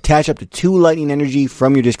colorless. Attach up to 2 lightning energy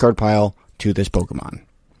from your discard pile to this Pokemon.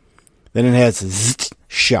 Then it has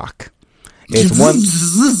Shock. It's one.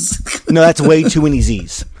 No, that's way too many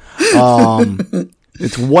Z's.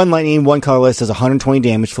 It's 1 lightning, 1 colorless, does 120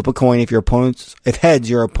 damage. Flip a coin if your opponent's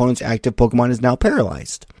active Pokemon is now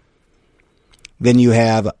paralyzed. Then you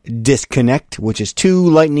have Disconnect, which is 2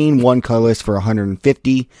 lightning, 1 colorless for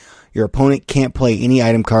 150. Your opponent can't play any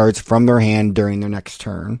item cards from their hand during their next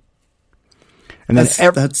turn. And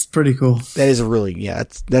that's pretty cool. That is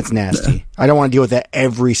that's nasty. Yeah. I don't want to deal with that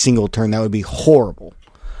every single turn. That would be horrible.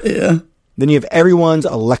 Yeah. Then you have everyone's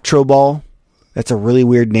Electro Ball. That's a really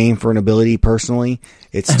weird name for an ability, personally.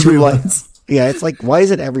 It's everyone's. It's like, why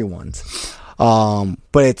is it everyone's? But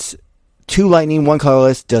it's 2 lightning, 1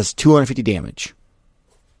 colorless, does 250 damage.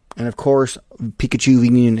 And of course, Pikachu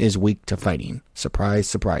Union is weak to fighting. Surprise,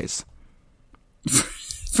 surprise.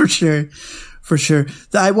 For sure. For sure.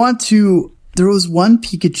 There was one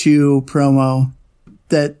Pikachu promo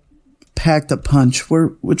that packed a punch.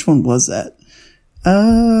 Which one was that?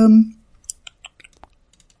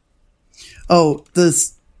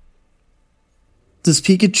 This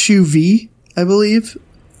Pikachu V, I believe.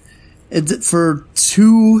 It's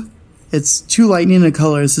 2 lightning and a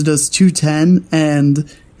color, so it does 210,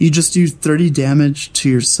 and you just do 30 damage to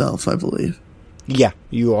yourself, I believe. Yeah,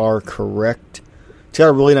 you are correct. It's got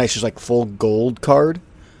a really nice, just like full gold card.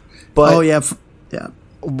 But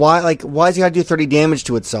why does it gotta do 30 damage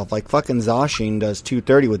to itself? Like fucking Zacian does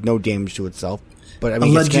 230 with no damage to itself. But I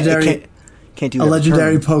mean, it can't do that. A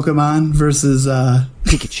legendary Pokemon versus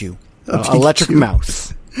Pikachu. Electric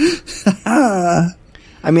Mouse. I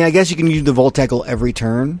mean, I guess you can use the Volt Tackle every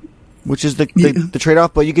turn, which is the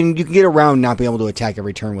trade-off, but you can get around not being able to attack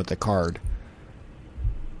every turn with the card.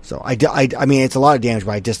 So I mean, it's a lot of damage,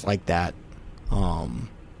 but I dislike that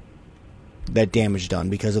damage done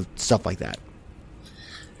because of stuff like that.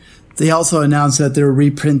 They also announced that they're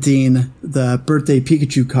reprinting the birthday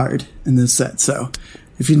Pikachu card in this set. So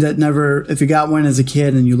if you got one as a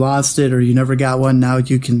kid and you lost it, or you never got one, now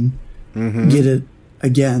you can get it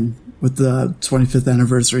again with the 25th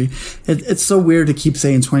anniversary. It's so weird to keep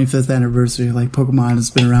saying 25th anniversary. Like, Pokemon has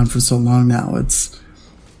been around for so long now. It's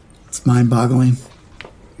mind-boggling.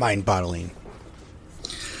 Mind-boggling.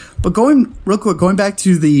 But going back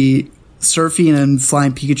to the surfing and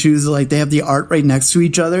flying Pikachus, like, they have the art right next to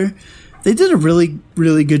each other. They did a really,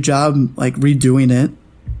 really good job, like, redoing it.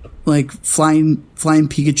 Like, flying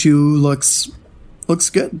Pikachu looks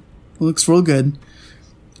good. It looks real good.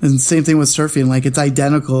 And same thing with surfing. Like, it's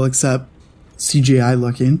identical except CGI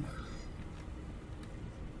looking.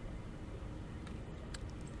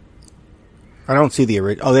 I don't see the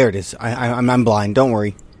original. Oh, there it is. I'm blind. Don't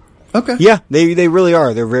worry. Okay. Yeah, they really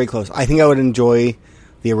are. They're very close. I think I would enjoy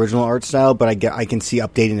the original art style, but I can see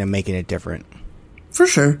updating and making it different. For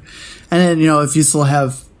sure. And then, if you still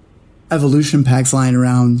have evolution packs lying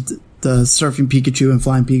around, the Surfing Pikachu and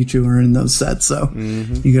Flying Pikachu are in those sets, so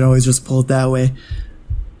you could always just pull it that way.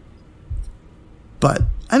 But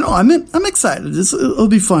I know I'm excited. It'll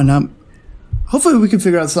be fun. Hopefully we can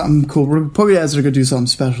figure out something cool. Pokédex are going to do something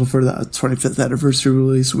special for the 25th anniversary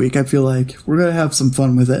release week. I feel like we're going to have some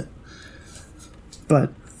fun with it.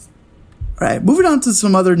 But, all right, moving on to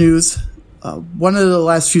some other news. One of the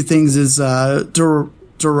last few things is Duraludon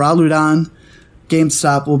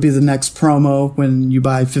GameStop will be the next promo when you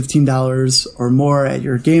buy $15 or more at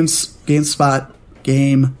your GameStop.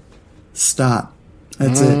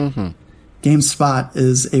 That's it. GameSpot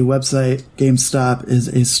is a website. GameStop is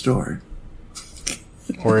a store.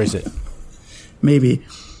 Or is it? Maybe.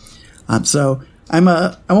 So I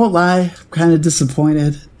won't lie, I'm kind of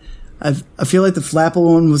disappointed. I feel like the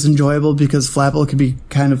Flapple one was enjoyable because Flapple could be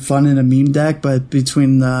kind of fun in a meme deck, but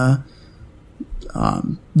between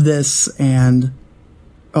this and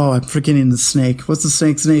I'm forgetting the snake. What's the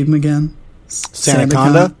snake's name again?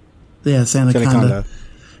 Sandaconda? Yeah, Sandaconda.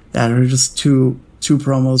 Yeah, there are just two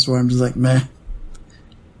promos where I'm just like, meh.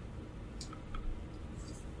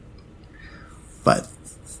 But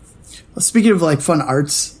speaking of like fun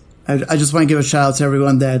arts, I just want to give a shout out to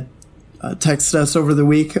everyone that texted us over the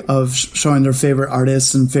week of showing their favorite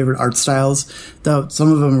artists and favorite art styles. Though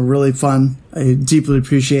some of them are really fun. I deeply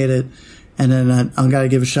appreciate it. And then I'm going to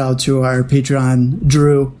give a shout out to our Patreon,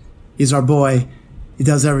 Drew. He's our boy. He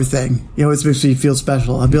does everything. He always makes me feel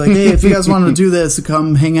special. I'll be like, hey, if you guys want to do this,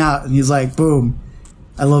 come hang out. And he's like, boom.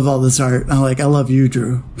 I love all this art. And I'm like, I love you,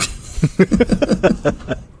 Drew.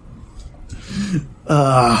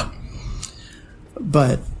 And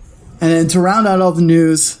then to round out all the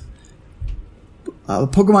news,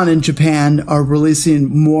 Pokemon in Japan are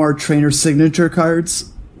releasing more trainer signature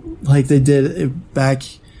cards like they did back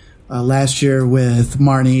last year with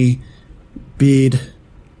Marnie, Bede,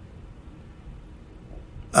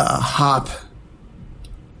 Hop.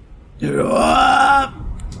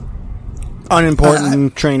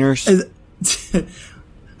 Unimportant trainers.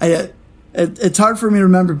 It's hard for me to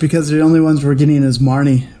remember because the only ones we're getting is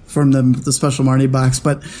Marnie from the special Marnie box.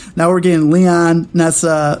 But now we're getting Leon,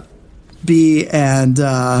 Nessa, B, and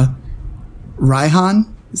Raihan.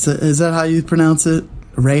 Is that how you pronounce it?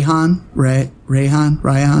 Raihan?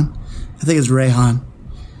 Raihan? I think it's Raihan.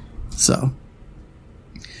 So.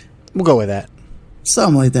 We'll go with that.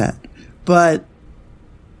 Something like that. But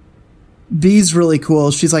B's really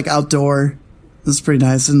cool. She's like outdoor. That's pretty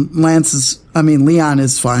nice. And Leon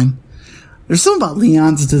is fine. There's something about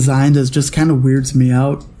Leon's design that's just kind of weirds me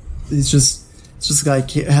out. It's just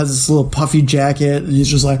like, he has this little puffy jacket, and he's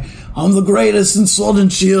just like, I'm the greatest in Sword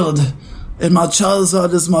and Shield, and my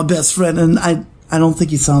Charizard is my best friend. And I don't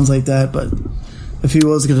think he sounds like that, but if he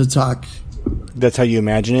was going to talk. That's how you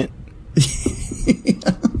imagine it?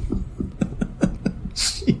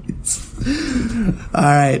 Jeez. All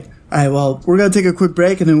right. Well, we're going to take a quick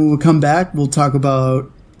break, and then when we come back, we'll talk about,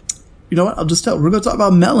 you know what? We're going to talk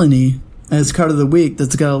about Melanie as card of the week.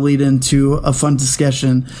 That's going to lead into a fun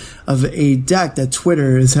discussion of a deck that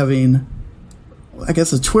Twitter is having, I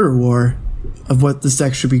guess, a Twitter war of what this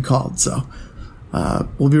deck should be called. So,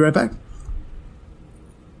 we'll be right back.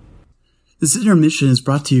 This intermission is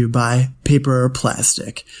brought to you by Paper or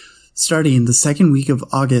Plastic. Starting the second week of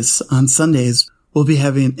August on Sundays, we'll be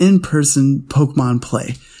having in-person Pokemon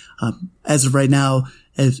play. As of right now,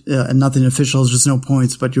 nothing official, just no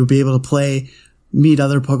points, but you'll be able to play, meet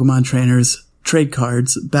other Pokemon trainers, trade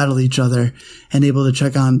cards, battle each other, and able to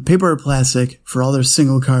check on Paper or Plastic for all their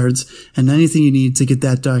single cards and anything you need to get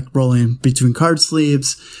that deck rolling between card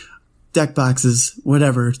sleeves, deck boxes,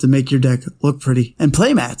 whatever, to make your deck look pretty. And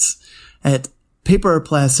playmats at Paper or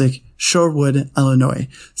Plastic, Shorewood, Illinois.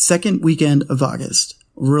 Second weekend of August.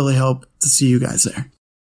 Really hope to see you guys there.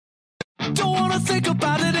 Don't wanna think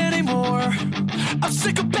about it anymore. I'm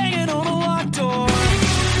sick of banging on a locked door.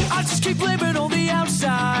 I just keep living on the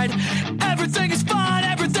outside. Everything is fine,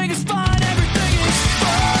 everything is fine, everything is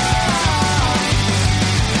fine.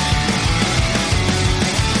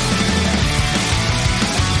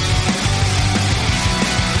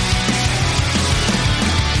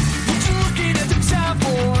 What you looking at the time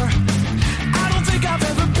for? I don't think I've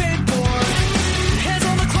ever been bored. Hands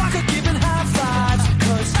on the clock are giving high fives.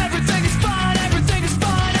 'Cause everything is fine, everything is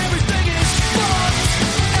fine, everything is fun.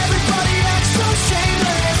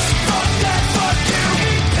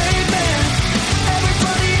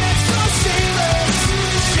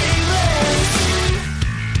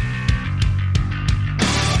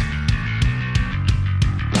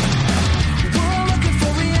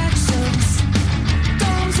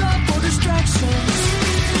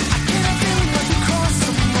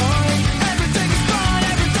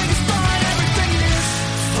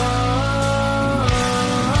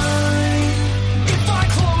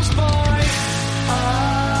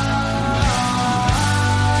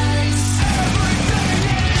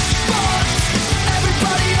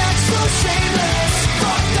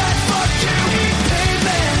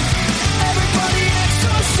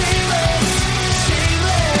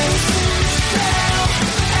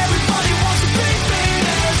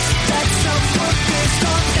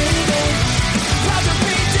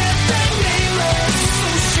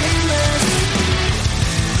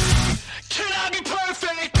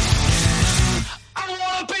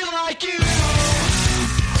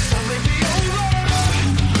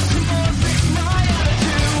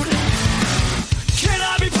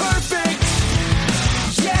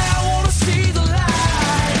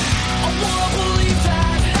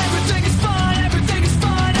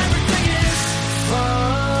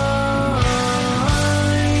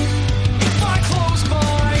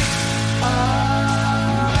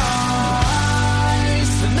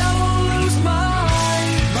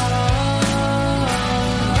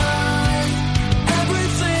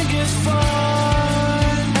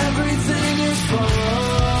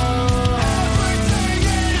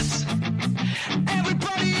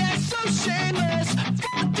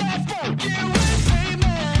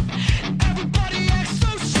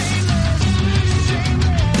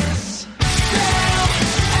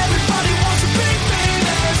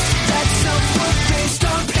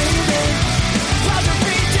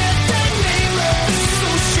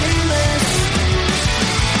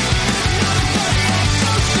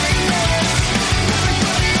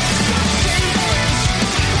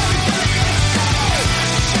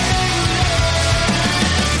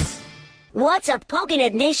 What's up,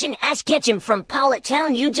 Pokédex Nation? Ash Ketchum from Pollitt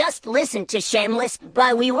Town. You just listened to Shameless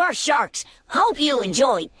by We Were Sharks. Hope you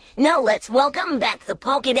enjoyed. Now let's welcome back the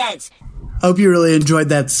Pokédex. I hope you really enjoyed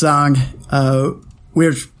that song.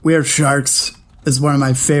 We're Sharks is one of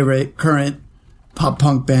my favorite current pop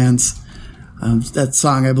punk bands. That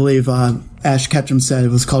song, I believe, Ash Ketchum said it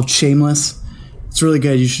was called Shameless. It's really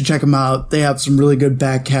good. You should check them out. They have some really good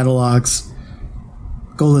back catalogs.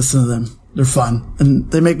 Go listen to them. They're fun.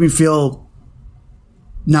 And they make me feel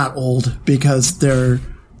not old because they're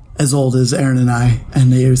as old as Aaron and I,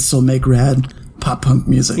 and they still make rad pop punk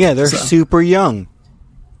music. Yeah, they're super young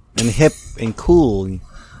and hip and cool.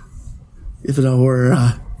 Even though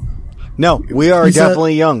we're... no, we are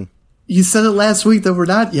definitely young. You said it last week that we're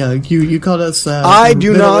not young. You called us. I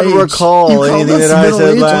do not recall anything that I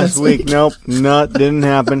said last week. Nope, didn't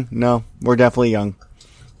happen. No, we're definitely young.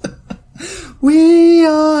 We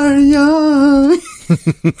are young.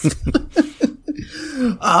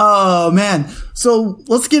 Oh man! So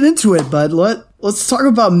let's get into it, bud. Let's talk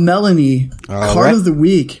about Melanie, card of the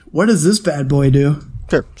week. What does this bad boy do?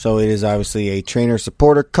 Sure. So it is obviously a trainer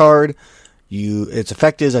supporter card. Its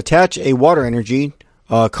effect is attach a water energy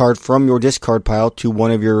card from your discard pile to one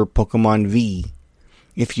of your Pokemon V.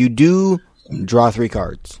 If you do, draw 3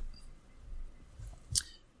 cards.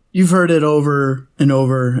 You've heard it over and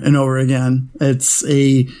over and over again. It's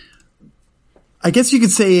I guess you could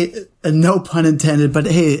say no pun intended, but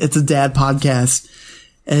hey, it's a dad podcast.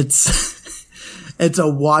 It's a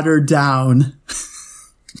watered down.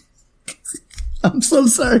 I'm so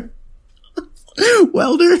sorry.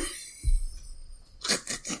 Welder.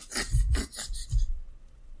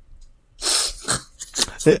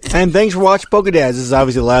 And thanks for watching Pokédex. This is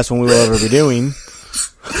obviously the last one we will ever be doing.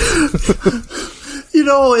 You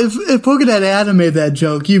know, if Pokédex animated that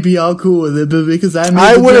joke, you'd be all cool with it, but because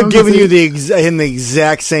I would have given you the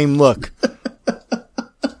exact same look.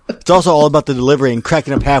 It's also all about the delivery and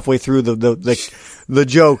cracking up halfway through the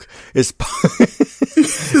joke is part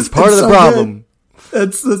of the problem.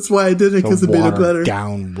 Good. That's why I did it, because it made it better.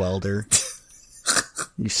 Down, Welder.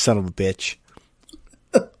 You son of a bitch.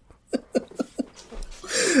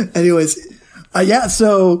 Anyways,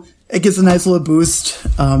 so it gets a nice little boost,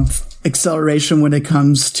 acceleration when it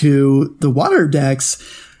comes to the water decks,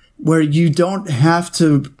 where you don't have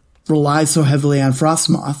to rely so heavily on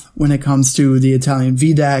Frostmoth when it comes to the Italian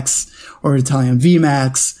VDEX or Italian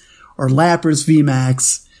VMAX or Lapras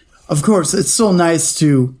VMAX. Of course, it's still nice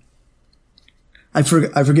to, I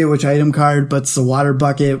forget which item card, but it's the water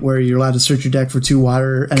bucket where you're allowed to search your deck for 2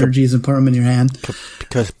 water energies and put them in your hand.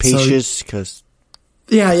 Because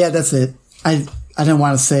Yeah, that's it. I didn't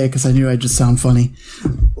want to say it because I knew I'd just sound funny.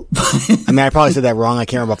 I mean, I probably said that wrong. I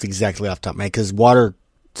can't remember exactly off the top of my head because water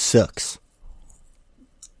sucks.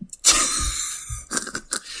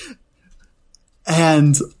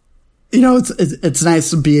 And, it's nice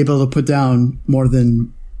to be able to put down more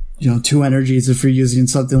than, 2 energies if you're using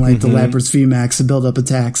something like the Lapras VMAX to build up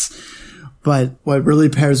attacks. But what really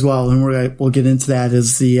pairs well, and we'll get into that,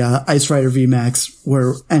 is the Ice Rider VMAX,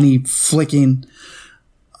 where any flicking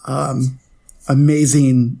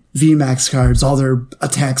amazing VMAX cards, all their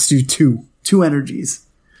attacks do 2 energies.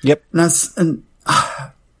 Yep. And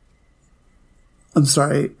I'm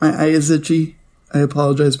sorry, my eye is itchy. I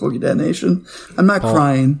apologize, Pokédex Nation. I'm not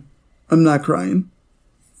crying.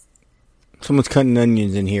 Someone's cutting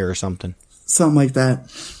onions in here or something. Something like that.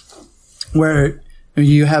 Where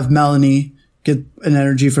you have Melanie get an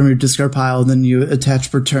energy from your discard pile, then you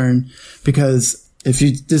attach per turn, because if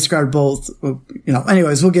you discard both,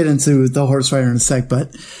 anyways, we'll get into the Horse Rider in a sec,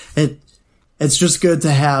 but it's just good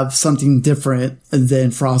to have something different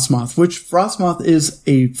than Frostmoth, which Frostmoth is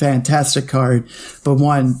a fantastic card, but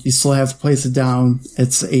one, you still have to place it down.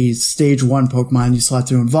 It's a stage 1 Pokemon. You still have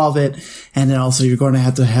to evolve it. And then also you're going to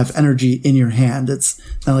have energy in your hand. It's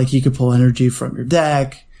not like you could pull energy from your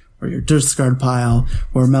deck or your discard pile,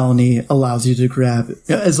 where Melanie allows you to grab,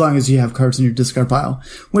 as long as you have cards in your discard pile,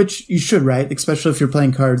 which you should, right? Especially if you're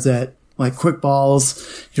playing cards that, like Quick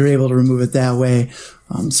Balls, you're able to remove it that way.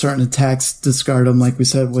 Certain attacks, discard them, like we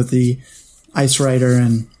said, with the Ice Rider,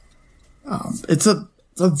 and it's a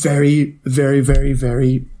very, very, very,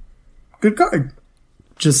 very good card.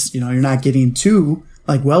 Just, you're not getting 2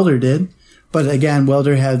 like Welder did, but again,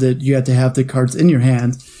 Welder you had to have the cards in your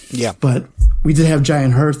hand. Yeah. But we did have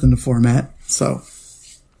Giant Hearth in the format, so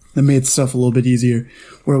that made stuff a little bit easier,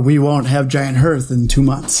 where we won't have Giant Hearth in 2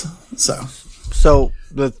 months. So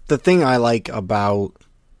the thing I like about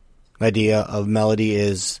the idea of Melody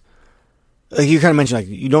is, like you kind of mentioned, like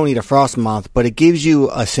you don't need a Frostmoth, but it gives you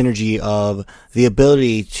a synergy of the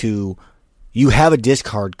ability to, you have a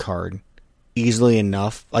discard card easily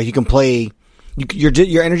enough. Like you can play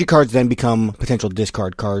Your energy cards then become potential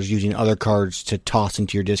discard cards, using other cards to toss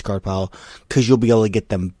into your discard pile, because you'll be able to get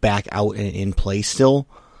them back out and in play still,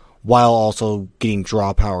 while also getting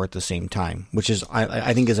draw power at the same time, which is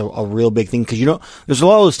I think is a real big thing, because there's a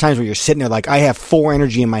lot of those times where you're sitting there like, I have 4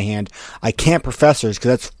 energy in my hand, I can't Professors because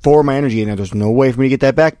that's 4 of my energy, and there's no way for me to get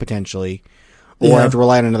that back potentially, or I have to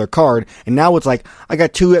rely on another card. And now it's like, I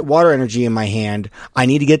got 2 water energy in my hand, I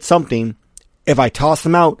need to get something. If I toss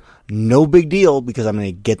them out, no big deal, because I'm going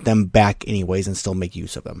to get them back anyways and still make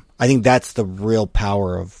use of them. I think that's the real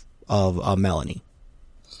power of Melanie.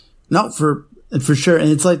 No, for sure. And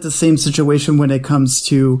it's like the same situation when it comes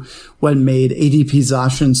to what made ADP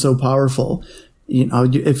Zacian so powerful.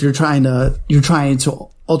 If you're trying to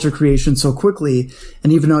alter creation so quickly,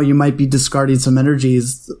 and even though you might be discarding some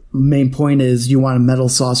energies, the main point is you want to metal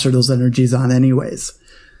saucer those energies on anyways.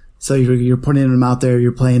 So you're putting them out there,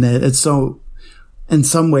 you're playing it. It's so, in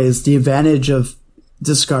some ways, the advantage of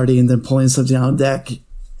discarding and then pulling something out of the deck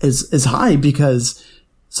is high, because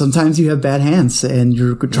sometimes you have bad hands and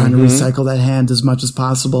you're trying to recycle that hand as much as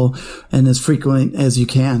possible and as frequently as you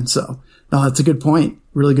can. So, no, that's a good point.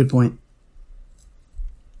 Really good point.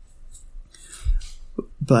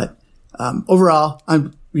 But overall,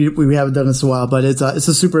 we haven't done this in a while, but it's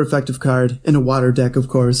a super effective card in a water deck, of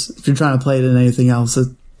course. If you're trying to play it in anything else,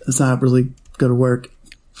 it's not really going to work.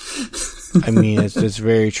 I mean, it's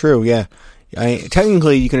very true, yeah.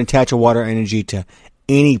 Technically, you can attach a water energy to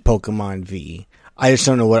any Pokemon V. I just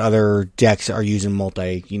don't know what other decks are using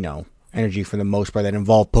energy for the most part that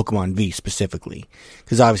involve Pokemon V specifically.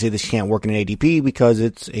 Because obviously this can't work in an ADP because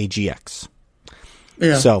it's a GX.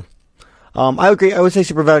 Yeah. So, I agree. I would say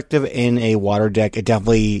super effective in a water deck. It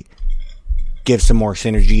definitely gives some more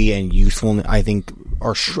synergy and usefulness, I think,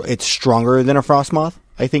 it's stronger than a Frostmoth,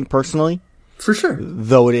 I think, personally. For sure.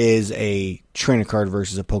 Though it is a trainer card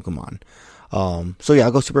versus a Pokemon. So yeah,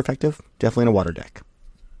 I'll go super effective. Definitely in a water deck.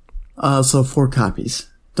 So 4 copies.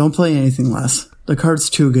 Don't play anything less. The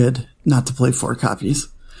card's too good not to play 4 copies.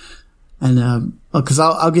 And, cause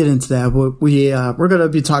I'll get into that. We're going to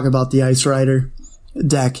be talking about the Ice Rider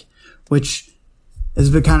deck, which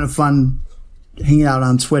has been kind of fun hanging out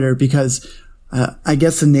on Twitter, because, I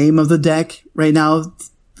guess the name of the deck right now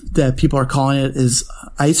that people are calling it is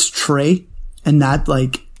Ice Tray, and not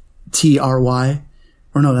like TRY,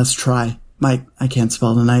 or no, that's try. I can't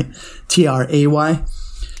spell tonight. TRAY.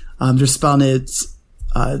 They're spelling it,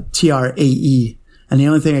 TRAE. And the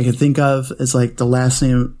only thing I can think of is like the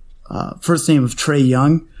first name of Trae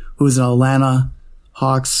Young, who is an Atlanta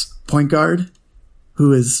Hawks point guard,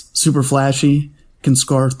 who is super flashy, can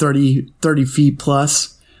score 30 feet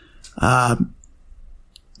plus.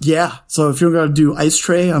 Yeah. So if you're going to do Ice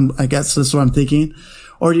Tray, I guess that's what I'm thinking.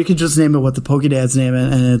 Or you could just name it what the Pokédads name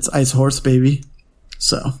it, and it's Ice Horse Baby.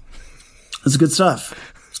 So it's good stuff.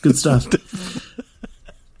 It's good stuff.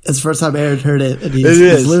 It's the first time Aaron heard it, and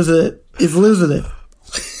he's losing it. He's losing it.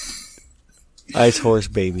 Ice Horse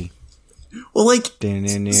Baby. Well, like,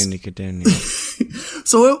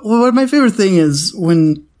 so what my favorite thing is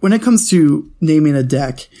when it comes to naming a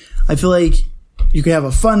deck, I feel like you can have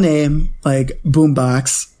a fun name like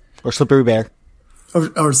Boombox or Slippery Bear.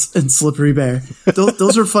 Or Slippery Bear.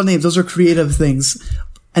 Those are fun names. Those are creative things.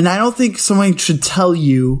 And I don't think someone should tell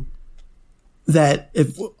you that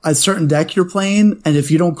if a certain deck you're playing, and if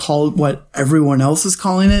you don't call it what everyone else is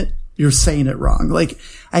calling it, you're saying it wrong. Like,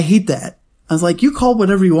 I hate that. I was like, you call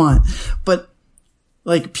whatever you want. But,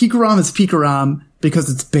 like, Pikarom is Pikarom because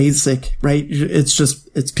it's basic, right? It's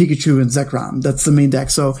Pikachu and Zekrom. That's the main deck.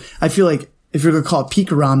 So I feel like if you're going to call it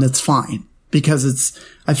Pikarom, that's fine. Because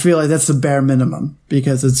I feel like that's the bare minimum,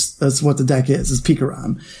 because that's what the deck is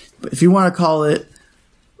Pikarom. But if you want to call it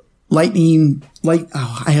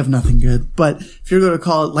I have nothing good. But if you're going to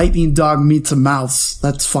call it Lightning Dog Meets a Mouse,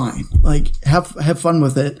 that's fine. Like, have fun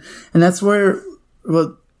with it. And that's where,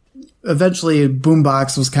 eventually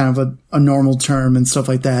Boombox was kind of a normal term and stuff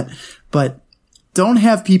like that. But don't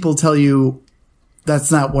have people tell you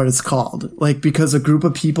that's not what it's called. Like, because a group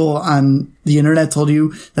of people on the internet told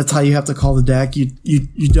you that's how you have to call the deck.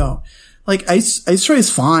 You don't. Like, Ice Tray is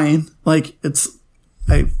fine. Like,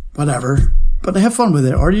 whatever. But have fun with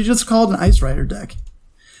it. Or you just call it an Ice Rider deck.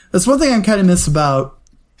 That's one thing I kind of miss about,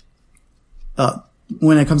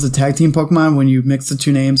 when it comes to tag team Pokemon, when you mix the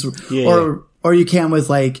 2 names. Or you can with,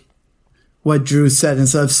 like, what Drew said.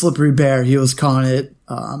 Instead of Slippery Bear, he was calling it,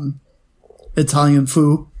 Italian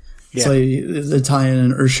Foo. Yeah. So Italian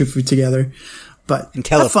and Urshifu together. But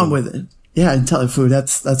have fun with it. Yeah, Intellifu.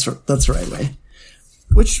 That's the right way.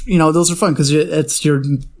 Which, those are fun because it's your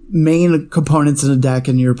main components in a deck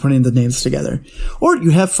and you're putting the names together. Or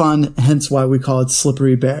you have fun, hence why we call it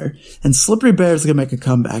Slippery Bear. And Slippery Bear is going to make a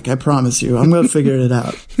comeback, I promise you. I'm going to figure it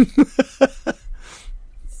out.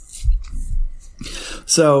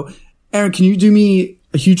 So, Aaron, can you do me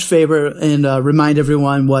a huge favor and remind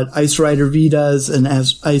everyone what Ice Rider V does and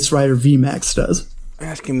as Ice Rider V Max does?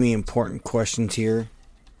 Asking me important questions here.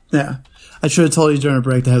 Yeah. I should have told you during a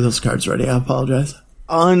break to have those cards ready. I apologize.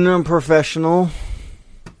 Unprofessional.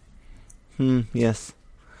 Yes.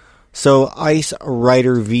 So, Ice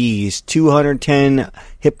Rider V's 210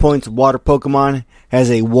 hit points water Pokemon has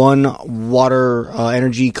a 1 water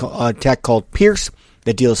energy attack called Pierce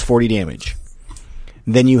that deals 40 damage.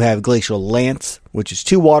 Then you have Glacial Lance, which is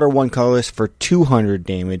 2 water, 1 colorless for 200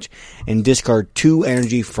 damage, and discard 2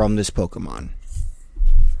 energy from this Pokemon.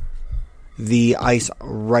 The Ice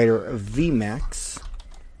Rider VMAX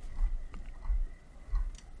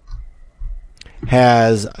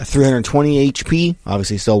has 320 HP,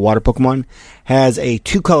 obviously still water Pokemon, has a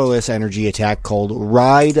 2 colorless energy attack called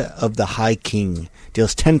Ride of the High King,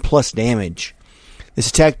 deals 10 plus damage. This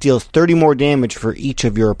attack deals 30 more damage for each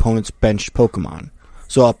of your opponent's benched Pokemon.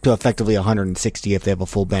 So up to effectively 160 if they have a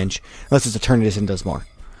full bench. Unless it's a Eternatus and does more.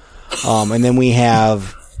 And then we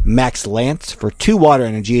have Max Lance for 2 water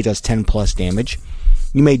energy. It does 10 plus damage.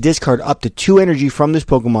 You may discard up to 2 energy from this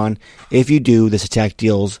Pokemon. If you do, this attack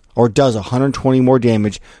deals or does 120 more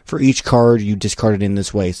damage for each card you discarded in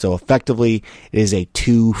this way. So effectively, it is a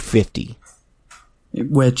 250.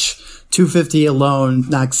 Which 250 alone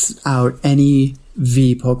knocks out any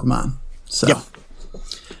V Pokemon. So, yep.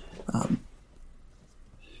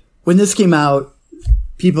 When this came out,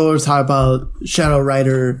 people were talking about Shadow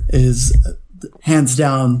Rider is hands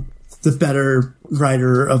down the better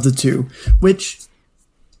rider of the two, which,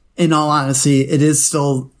 in all honesty, it is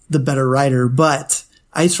still the better rider, but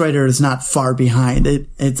Ice Rider is not far behind.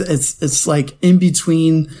 It's like in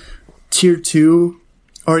between tier 2,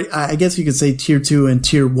 or I guess you could say tier 2 and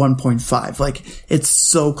tier 1.5. Like, it's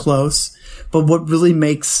so close. But what really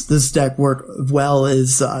makes this deck work well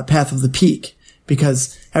is Path of the Peak,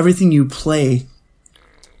 because everything you play,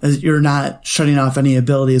 you're not shutting off any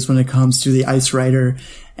abilities when it comes to the Ice Rider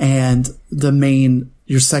and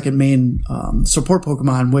your second main support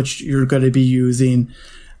Pokemon, which you're going to be using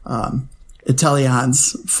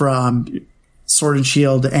Inteleons from Sword and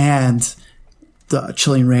Shield and the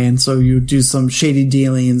Chilling Reign. So you do some shady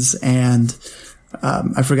dealings and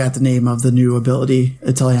I forgot the name of the new ability,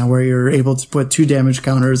 Inteleon, where you're able to put 2 damage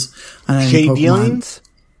counters on any Shady Pokemon. Dealings?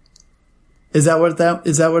 Is that what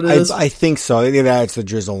it is? I think so. I think that's the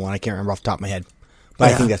Drizzle one. I can't remember off the top of my head. But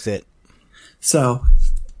yeah. I think that's it. So,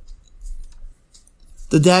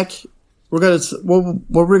 the deck, what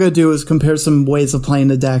we're gonna do is compare some ways of playing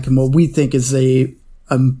the deck and what we think is a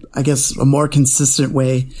more consistent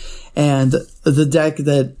way. And the deck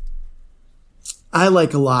that I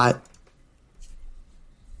like a lot,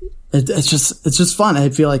 it's just fun. I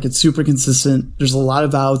feel like it's super consistent. There's a lot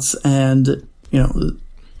of outs and,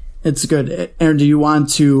 it's good. Aaron, do you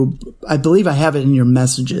want to, I believe I have it in your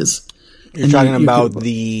messages. You're talking about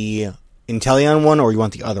the Inteleon one, or you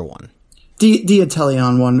want the other one? The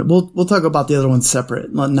Inteleon one. We'll talk about the other one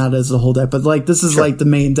separate, not as a whole deck, but like this is sure. like the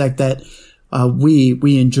main deck that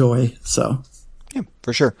we enjoy. So yeah,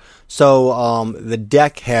 for sure. So the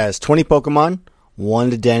deck has 20 Pokemon,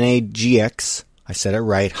 1 Dedenne GX. I said it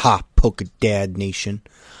right. Ha, Pokedad Nation.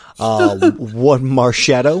 1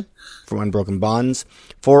 Marshadow from Unbroken Bonds.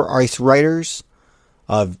 4 Ice Riders,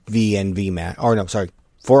 V and VMAX. Or no, sorry.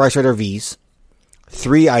 4 Ice Rider Vs.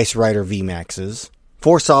 3 Ice Rider VMAXs.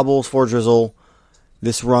 4 Sobbles, 4 Drizzle.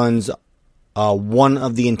 This runs 1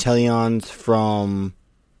 of the Inteleons from,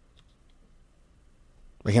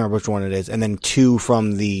 I can't remember which one it is, and then 2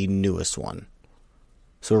 from the newest one.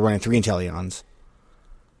 So we're running 3 Inteleons.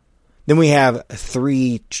 Then we have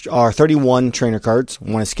 31 trainer cards,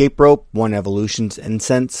 1 Escape Rope, 1 Evolutions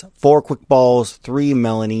Incense, 4 Quick Balls, 3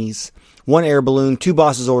 Melanies, 1 Air Balloon, 2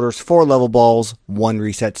 Boss's Orders, 4 Level Balls, 1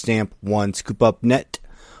 Reset Stamp, 1 Scoop Up Net,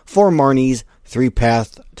 4 Marnies, 3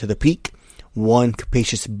 Path to the Peak, 1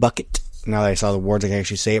 Capacious Bucket. Now that I saw the words, I can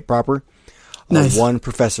actually say it proper. Nice. 1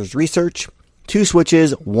 Professor's Research, 2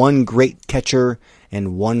 Switches, 1 Great Catcher,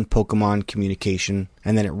 and 1 Pokemon Communication,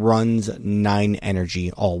 and then it runs 9 energy,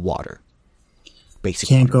 all water. Basic.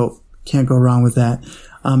 Can't go wrong with that.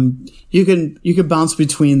 You can bounce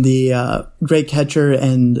between the Great Catcher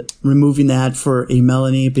and removing that for a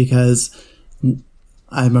Melanie, because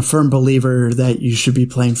I'm a firm believer that you should be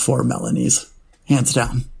playing 4 Melanies, hands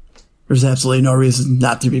down. There's absolutely no reason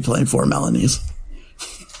not to be playing 4 Melanies.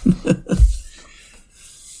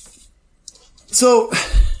 So,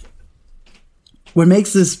 what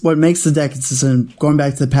makes the deck consistent, going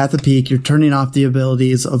back to the Path of Peak, you're turning off the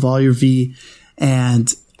abilities of all your V and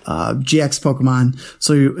GX Pokemon.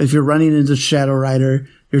 So if you're running into Shadow Rider,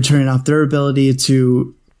 you're turning off their ability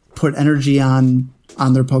to put energy on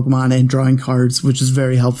their Pokemon and drawing cards, which is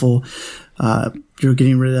very helpful. You're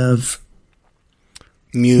getting rid of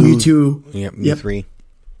Mewtwo. Yep, Mew3.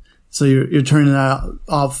 So you're turning that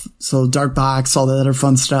off. So Dark Box, all that other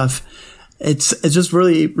fun stuff. It's just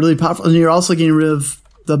really, really powerful. And you're also getting rid of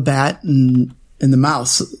the bat and the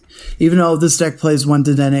mouse. Even though this deck plays one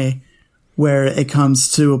Dedenne, where it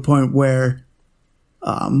comes to a point where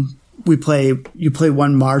you play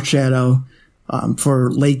one Marshadow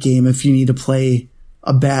for late game if you need to play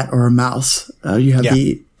a bat or a mouse. You have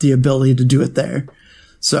the ability to do it there.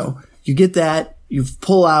 So you get that, you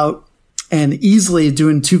pull out, and easily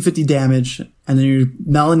doing 250 damage, and then you're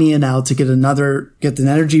Melanieing out to get the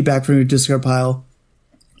energy back from your discard pile,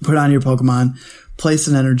 put on your Pokemon, place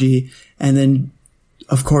an energy, and then,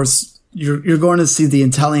 of course, you're going to see the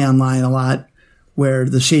Inteleon line a lot, where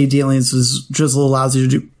the Shady Dealings Drizzle allows you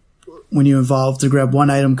to do, when you evolve, to grab one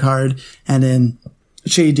item card, and then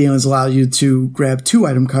Shady Dealings allow you to grab 2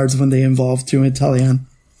 item cards when they evolve to Inteleon.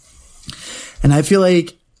 And I feel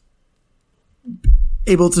like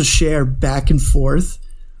able to share back and forth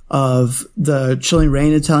of the Chilling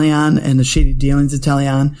Reign Inteleon and the Shady Dealings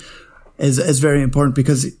Inteleon is very important,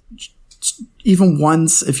 because even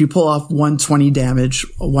once, if you pull off 120 damage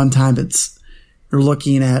one time, you're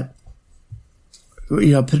looking at,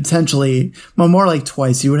 potentially, well, more like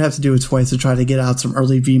twice. You would have to do it twice to try to get out some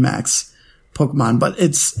early VMAX Pokemon, but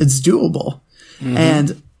it's doable. Mm-hmm.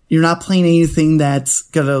 And you're not playing anything that's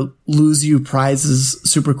going to lose you prizes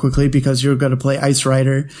super quickly, because you're going to play Ice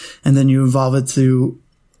Rider and then you evolve it to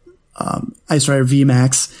Ice Rider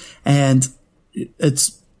VMAX, and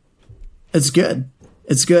it's good.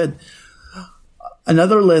 It's good.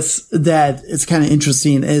 Another list that is kind of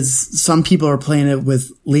interesting is some people are playing it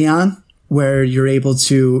with Leon, where you're able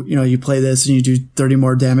to, you play this and you do 30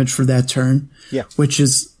 more damage for that turn. Yeah. Which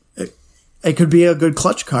is, it could be a good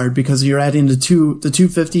clutch card, because you're adding the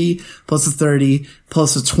 250 plus a 30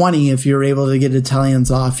 plus a 20. If you're able to get Italians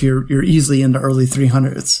off, you're easily into early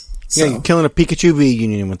 300s. So. Yeah, you're killing a Pikachu V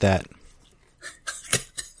Union with that.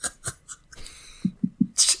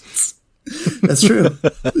 That's true.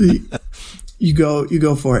 You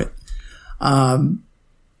go for it.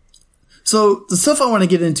 So the stuff I want to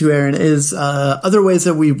get into, Aaron, is other ways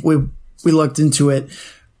that we looked into it.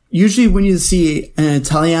 Usually when you see an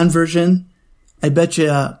Italian version, I bet you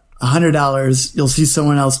 $100 you'll see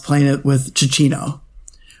someone else playing it with Cicino,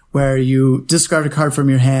 where you discard a card from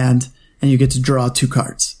your hand and you get to draw 2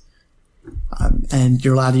 cards. And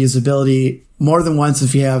you're allowed to use ability more than once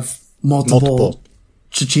if you have multiple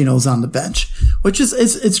Cicinos on the bench, which is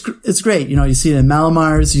it's great. You see it in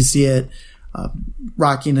Malamars, you see it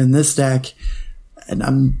rocking in this deck, and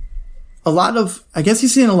I guess you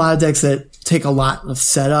see in a lot of decks that take a lot of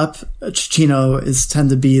setup. Cicino tend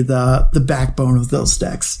to be the backbone of those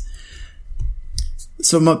decks.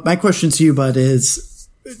 So my question to you, Bud, is,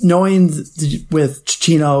 knowing with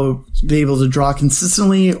Cicino be able to draw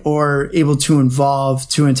consistently or able to evolve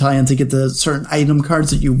to Italian to get the certain item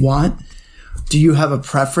cards that you want, do you have a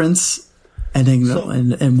preference,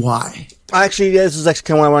 and why? Actually, this is actually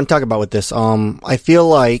kind of what I want to talk about with this. I feel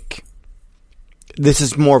like this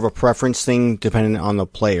is more of a preference thing depending on the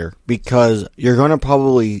player, because you're going to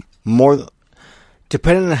probably more,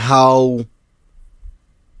 depending on how,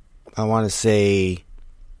 I want to say,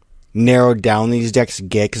 narrowed down these decks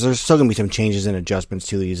get, because there's still going to be some changes and adjustments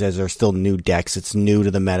to these as they're still new decks. It's new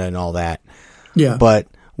to the meta and all that. Yeah. But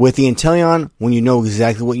with the Inteleon, when you know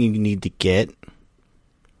exactly what you need to get,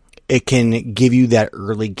 it can give you that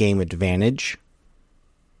early game advantage.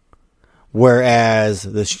 Whereas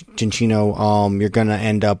the Cicino, you're going to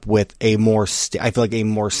end up with a more, I feel like a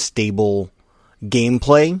more stable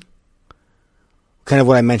gameplay. Kind of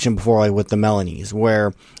what I mentioned before, like with the Melanies,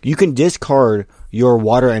 where you can discard your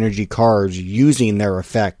water energy cards using their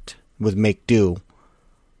effect with Make Do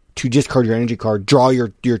to discard your energy card, draw your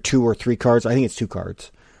 2 or 3 cards. I think it's 2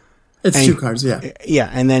 cards. It's 2 cards, yeah. Yeah,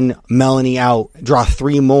 and then Melanie out, draw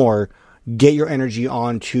 3 more, get your energy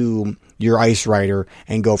onto your Ice Rider,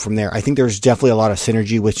 and go from there. I think there's definitely a lot of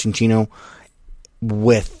synergy with Cicino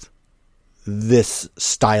with this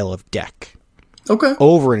style of deck. Okay.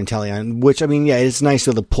 Over an Inteleon, which, I mean, yeah, it's nice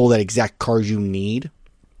to pull that exact card you need.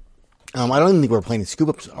 I don't even think we're playing the Scoop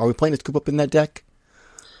Ups. Are we playing the Scoop Up in that deck?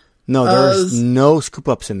 No, there's no Scoop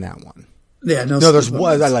Ups in that one. Yeah, no there's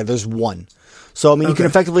one. There's one. So, I mean, you can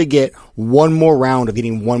effectively get one more round of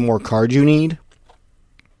getting one more card you need.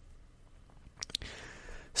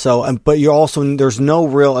 So, but you're also, there's no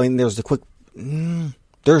real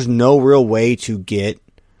way to get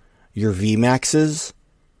your VMAXs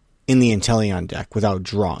in the Inteleon deck without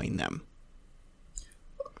drawing them.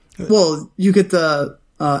 Well, you get the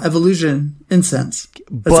Evolution Incense.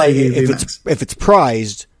 But if it's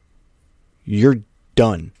prized, you're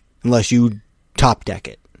done unless you top deck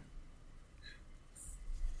it.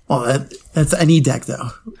 Well, that's any deck, though.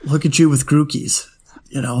 Look at you with Grookey's.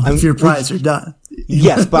 If you're prized, you're done.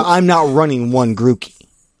 Yes, but I'm not running one Grookey.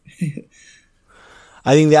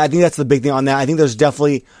 I think that's the big thing on that. I think you're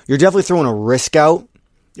definitely throwing a risk out,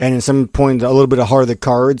 and at some point a little bit of heart of the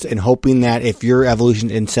cards, and hoping that if your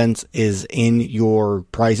Evolution Incense is in your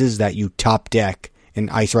prizes, that you top deck an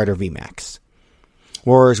Ice Rider VMAX.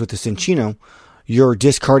 Whereas with the Cinccino, you're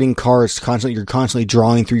discarding cards constantly. You're constantly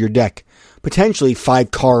drawing through your deck, potentially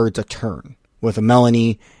 5 cards a turn with a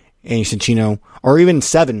Melanie and your Cinccino, or even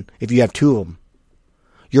 7 if you have 2 of them.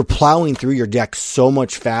 You're plowing through your deck so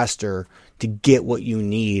much faster to get what you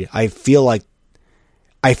need. I feel like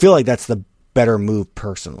that's the better move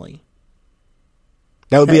personally.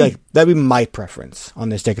 That'd be my preference on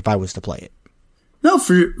this deck if I was to play it. No,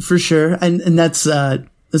 for sure. And that's,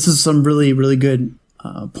 this is some really, really good,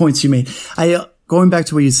 points you made. Going back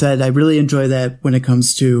to what you said, I really enjoy that when it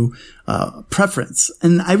comes to, preference.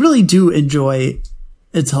 And I really do enjoy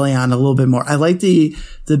Inteleon a little bit more. I like the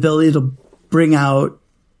ability to bring out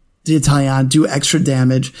the Inteleon, do extra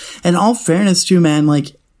damage. And all fairness too, man,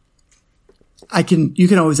 like, you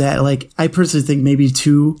can always add, like, I personally think maybe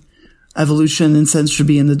 2 Evolution Incense should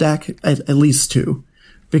be in the deck, at least 2.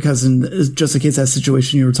 Because just in case that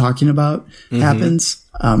situation you were talking about happens,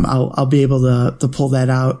 I'll be able to pull that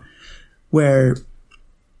out where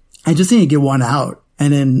I just need to get one out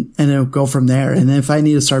and then go from there. And if I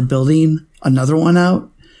need to start building another one out,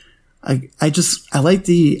 I like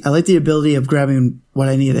the ability of grabbing what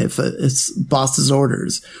I need if it's boss's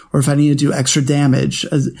orders or if I need to do extra damage.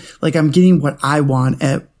 Like I'm getting what I want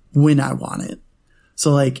at when I want it.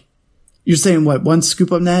 So like you're saying what, 1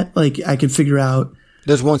 scoop up net? Like I could figure out.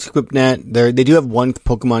 There's 1 scoop up net. They do have 1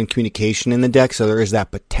 Pokemon communication in the deck, so there is that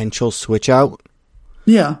potential switch out.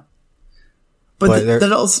 Yeah. But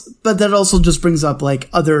that also just brings up like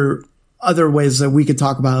other ways that we could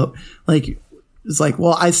talk about. Like, it's like,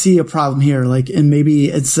 well, I see a problem here. Like, and maybe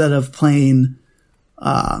instead of playing,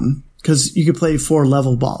 cause you could play 4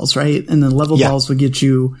 level balls, right? And the level balls would get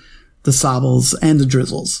you the Sobbles and the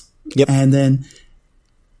Drizzles. Yep. And then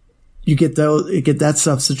you get that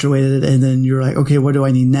stuff situated. And then you're like, okay, what do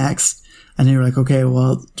I need next? And then you're like, okay,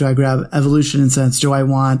 well, do I grab Evolution Incense? Do I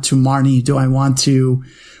want to Marnie? Do I want to,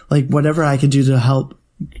 like, whatever I could do to help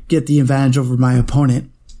get the advantage over my opponent?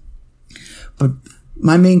 But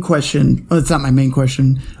my main question, well, it's not my main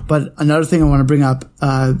question, but another thing I want to bring up,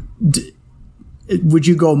 would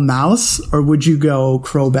you go Mouse or would you go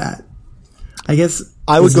Crobat? I guess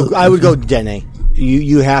I would go Dene.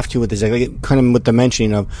 You have to with this deck, like, kind of with the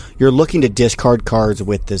mentioning of you're looking to discard cards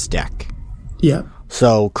with this deck. Yeah.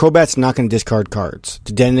 So Crobat's not going to discard cards.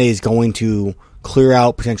 Dene is going to clear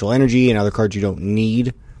out potential energy and other cards you don't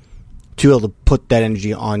need to be able to put that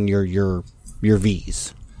energy on your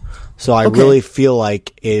Vs. So I really feel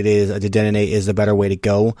like Dedenne is the better way to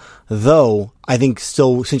go. Though I think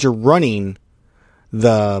still, since you're running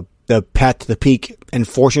the Path to the Peak and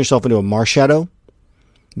forcing yourself into a Marshadow,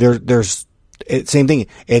 there's same thing.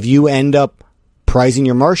 If you end up prizing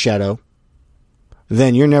your Marshadow,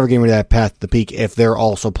 then you're never getting rid of that Path to the Peak if they're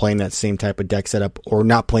also playing that same type of deck setup or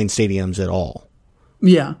not playing stadiums at all.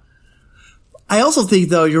 Yeah. I also think,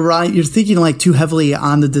 though, you're right. You're thinking like too heavily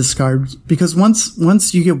on the discard because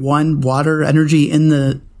once you get 1 water energy in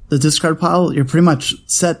the discard pile, you're pretty much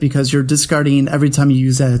set because you're discarding every time you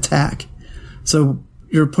use that attack. So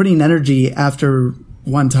you're putting energy after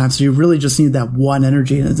 1 time. So you really just need that 1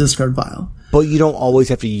 energy in the discard pile. But you don't always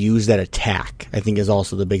have to use that attack, I think, is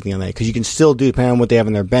also the big thing on that. Because you can still do, depending on what they have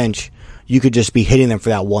on their bench, you could just be hitting them for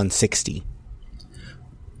that 160.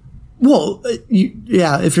 Well,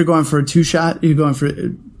 if you're going for a 2-shot, you're going for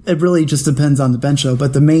it. It really just depends on the bench, though.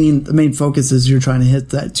 But the main focus is you're trying to hit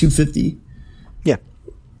that 250. Yeah.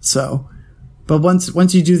 So, but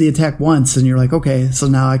once you do the attack once, and you're like, okay, so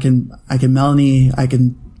now I can Melanie, I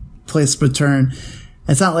can play a split turn.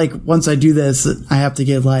 It's not like once I do this, I have to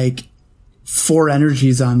get like 4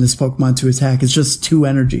 energies on this Pokemon to attack. It's just 2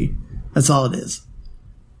 energy. That's all it is.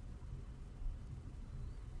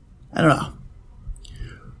 I don't know.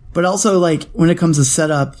 But also, like, when it comes to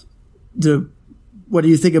setup, what do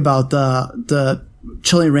you think about the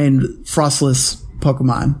Chilling Reign Frostless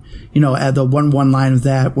Pokemon? You know, add the 1/1 line of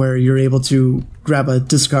that where you're able to grab a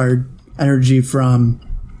discard energy from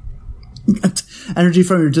energy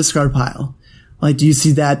from your discard pile. Like, do you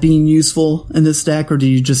see that being useful in this deck, or do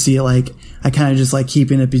you just see it like, I kind of just like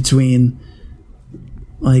keeping it between,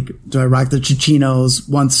 like, do I rock the Chichinos,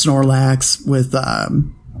 one Snorlax with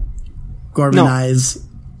Gorbinize?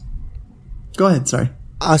 Go ahead, sorry.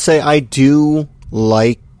 I'll say I do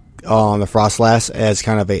like the Frostlass as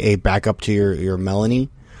kind of a backup to your Melanie.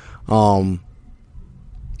 The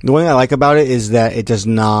one thing I like about it is that it does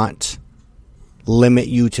not limit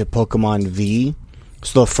you to Pokemon V.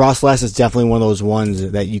 So the Frostlass is definitely one of those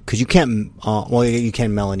ones that because you can't, you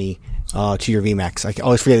can Melanie to your VMAX. I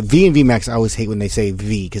always forget V and VMAX. I always hate when they say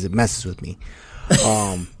V because it messes with me.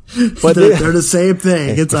 But they're the same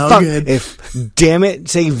thing. It's all good. Damn it,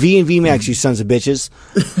 say V and VMAX, you sons of bitches.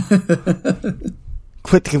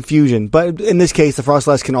 Quit the confusion. But in this case, the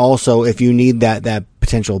Frostlass can also, if you need that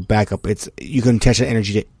potential backup, you can attach that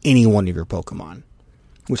energy to any one of your Pokemon,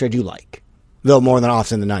 which I do like. Though more than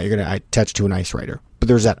often than not, you're going to attach to an Ice Rider. But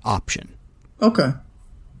there's that option. Okay.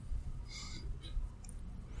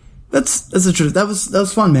 That's the truth. That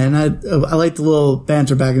was fun, man. I like the little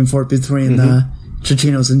banter back and forth between the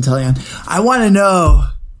Chichinos and Teleon. I want to know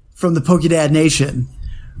from the Pokédad Nation,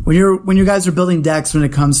 when you guys are building decks, when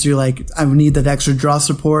it comes to like, I need that extra draw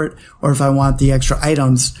support, or if I want the extra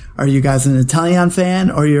items, are you guys an Inteleon fan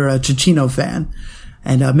or you're a Chichino fan?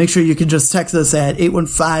 And make sure you can just text us at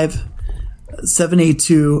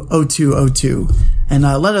 815-782-0202 and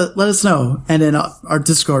let us know. And then our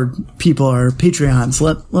Discord people, our Patreons,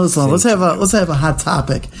 let us know. Let's have a hot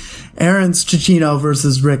topic. Aaron's Chichino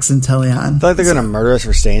versus Rick's Inteleon. I feel like they're gonna murder us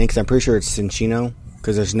for saying it because I'm pretty sure it's Cinchino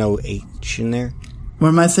because there's no H in there. What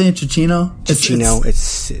am I saying? Chichino? Chichino.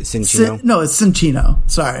 It's Cinchino. No, it's Cinchino.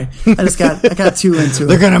 Sorry. I got too into it.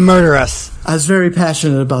 They're gonna murder us. I was very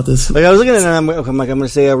passionate about this. Like I was looking at it and I'm gonna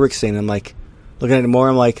say Rick's saying. I'm like looking at it more.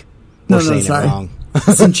 I'm like, we're saying it wrong.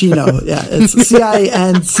 Cinchino. Yeah, it's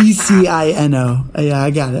CINCCINO. Yeah, I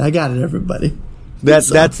got it, everybody. That's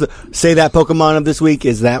say that Pokemon of this week.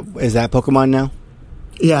 Is that Pokemon now?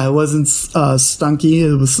 Yeah, it wasn't Stunky.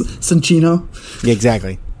 It was Cinchino. Yeah,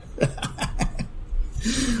 exactly.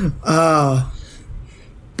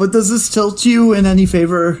 But does this tilt you in any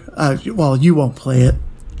favor? Well, you won't play it.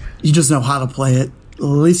 You just know how to play it. At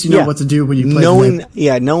least you know what to do when you play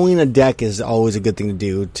it. Knowing a deck is always a good thing to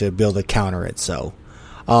do to be able to counter it. So,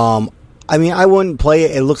 I mean, I wouldn't play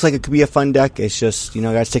it. It looks like it could be a fun deck. It's just, I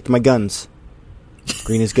gotta stick to my guns.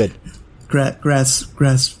 Green is good. Grass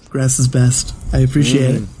is best. I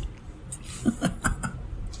appreciate it.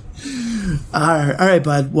 All right,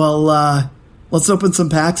 bud. Well, let's open some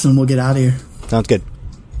packs and we'll get out of here. Sounds good.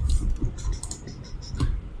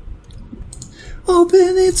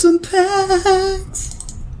 Opening some packs.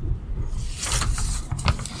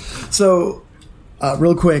 So,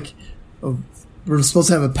 real quick, we're supposed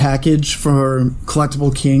to have a package for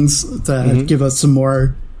Collectible Kings to give us some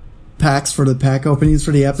more packs for the pack openings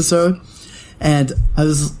for the episode. And it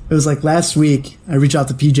was like last week, I reached out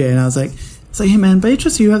to PJ and I was like, hey man, by any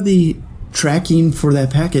chance you have the tracking for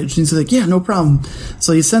that package? And he's like, yeah, no problem.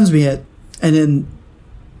 So he sends me it, and then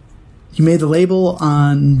he made the label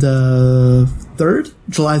on the 3rd,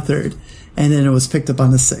 July 3rd, and then it was picked up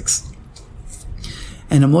on the 6th.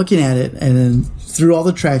 And I'm looking at it, and then through all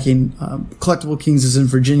the tracking, Collectible Kings is in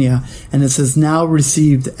Virginia, and it says now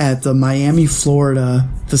received at the Miami, Florida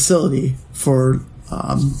facility for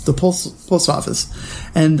the post office.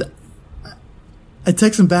 And I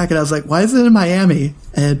text him back, and I was like, why is it in Miami?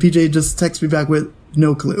 And PJ just texted me back with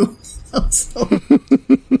no clue.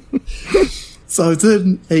 So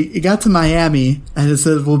it got to Miami, and it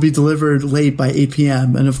said will be delivered late by 8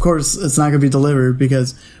 p.m. And of course, it's not going to be delivered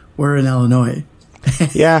because we're in Illinois.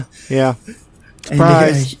 Yeah.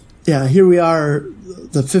 Surprise. Yeah, here we are,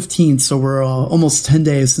 the 15th, so we're almost 10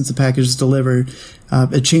 days since the package is delivered.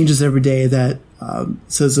 It changes every day. That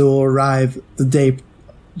says it will arrive the day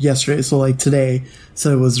yesterday, so like today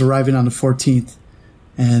said it was arriving on the 14th.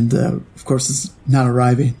 And of course, it's not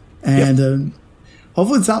arriving. And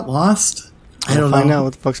hopefully it's not lost. I don't know. Find out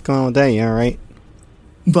what the fuck's going on with that. Yeah, right.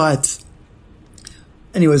 But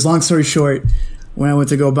anyways, long story short, when I went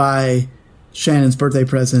to go buy Shannon's birthday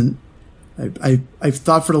present, I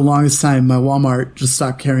thought for the longest time my Walmart just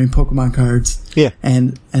stopped carrying Pokemon cards. Yeah.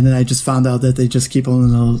 And then I just found out that they just keep them in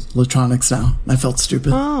the electronics now. I felt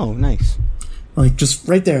stupid. Oh, nice. Like just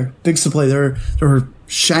right there, big supply. There were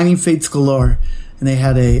Shining Fates galore, and they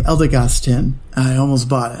had a Eldegoss tin. And I almost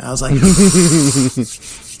bought it. I was like,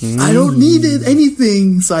 I don't need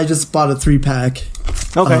anything, so I just bought a 3-pack.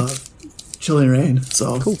 Okay. Chilling Reign.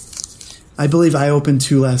 So cool. I believe I opened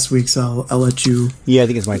 2 last week, so I'll let you. Yeah, I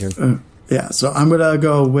think it's my turn. Yeah, so I'm going to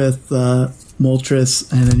go with Moltres,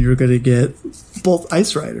 and then you're going to get both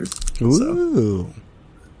Ice Riders. Ooh. So.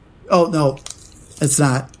 Oh, no. It's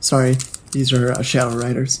not. Sorry. These are Shadow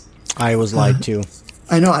Riders. I was lied to.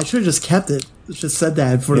 I know. I should have just kept it. Just said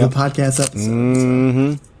that for the podcast episode.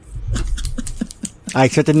 Mm-hmm. I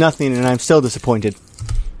accepted nothing, and I'm still disappointed.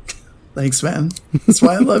 Thanks, man. That's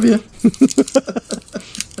why I love you.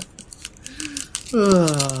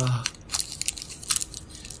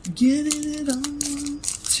 Getting it on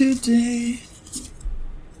today.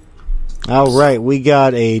 All right, we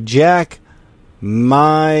got a Jack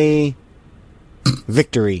My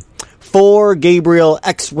Victory. 4 Gabriel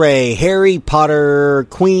X-Ray, Harry Potter,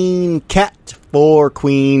 Queen Cat for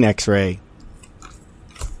Queen X-Ray.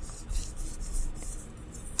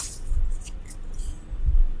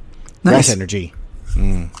 Nice. Grass energy.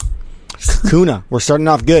 Kuna, we're starting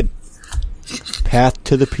off good. Path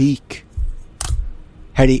to the Peak.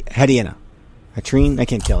 Hediana. Hatrine? I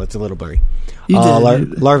can't tell. It's a little blurry. You did.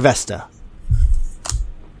 Larvesta.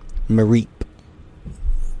 Mareep.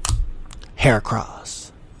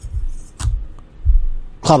 Heracross.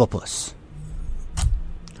 Clobbopus.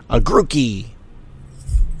 A Grookey.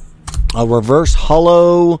 A Reverse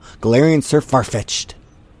Hollow Galarian Surf Farfetch'd.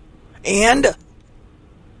 And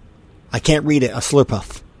I can't read it. A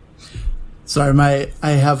Slurpuff. Sorry, I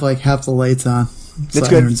have like half the lights on. That's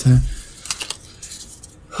good.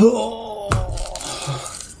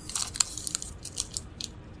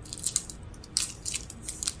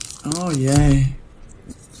 Oh, yay.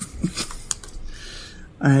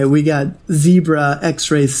 Alright, we got Zebra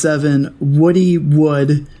X-Ray 7, Woody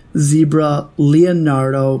Wood, Zebra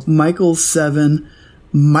Leonardo, Michael 7,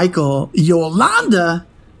 Michael Yolanda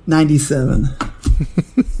 97.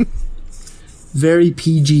 Very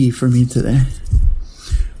PG for me today.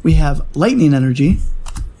 We have Lightning Energy,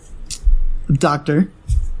 Doctor,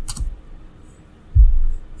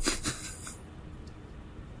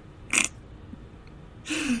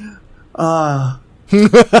 I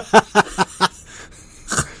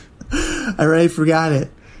already forgot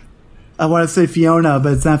it. I want to say Fiona,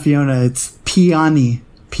 but it's not Fiona. It's Peony.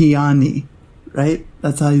 Peony, right?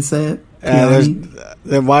 That's how you say it.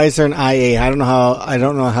 Then why is there an IA? I don't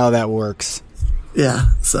know how that works.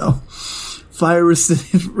 Yeah. So, fire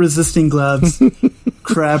resisting gloves,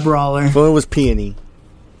 crab roller. Well, it was Peony.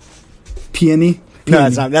 Peony. No,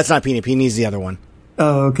 that's not Peony. Peony's the other one.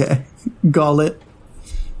 Oh, okay. Gullet.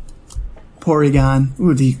 Porygon.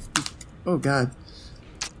 Ooh, oh god.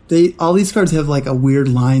 All these cards have like a weird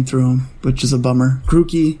line through them, which is a bummer.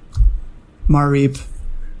 Grookey, Mareep.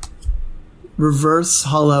 Reverse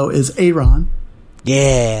Hollow is Aron.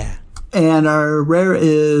 Yeah. And our rare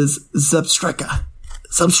is Zebstrika.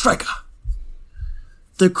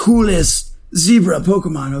 The coolest zebra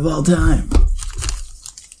Pokemon of all time.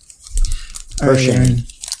 All right, Aaron.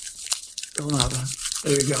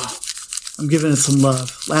 There you go. I'm giving it some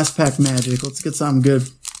love. Last pack magic. Let's get something good.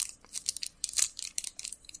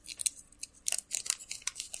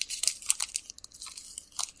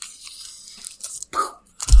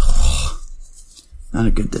 Not a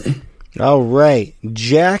good day. All right.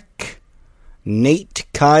 Jack, Nate,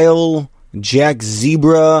 Kyle, Jack,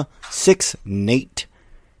 Zebra, 6, Nate,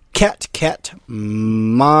 Cat,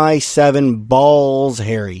 my 7 balls,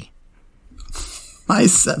 Harry. My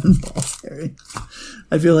 7 balls, Harry.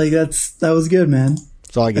 I feel like that was good, man.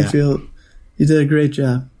 That's all I got. I feel you did a great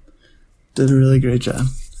job. Did a really great job.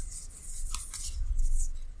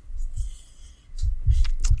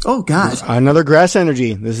 Oh, God. Another grass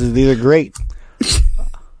energy. These are great.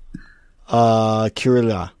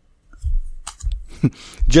 Kirilla.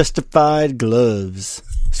 Justified gloves.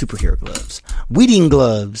 Superhero gloves. Weeding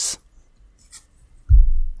gloves.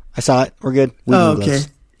 I saw it. We're good. Weeding Oh, okay. gloves.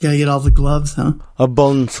 Gotta get all the gloves, huh? A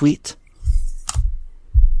Bone Sweet.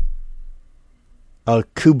 A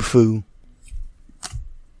Kubfu.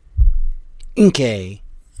 Inkay.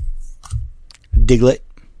 Diglett.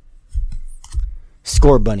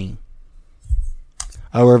 Score Bunny.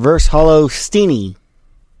 A Reverse Hollow Steenie.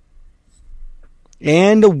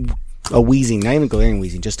 And a Weezing. Not even Galarian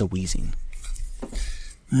Weezing, just a Weezing.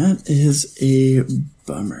 That is a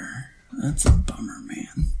bummer. That's a bummer,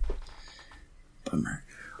 man. Bummer.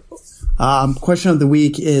 Question of the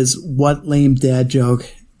week is, what lame dad joke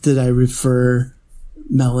did I refer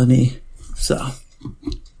Melanie? So,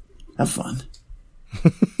 have fun.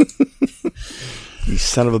 You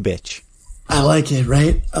son of a bitch. I like it,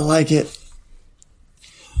 right? I like it.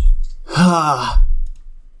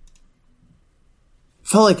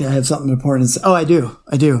 Felt like I had something important to say. Oh, I do.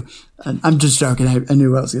 I'm just joking. I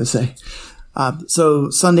knew what I was going to say. So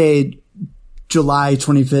Sunday, July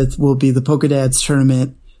 25th will be the PokeDads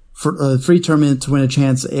tournament for a free tournament to win a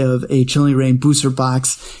chance of a Chilling Reign booster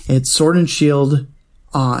box. It's Sword and Shield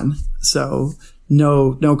on. So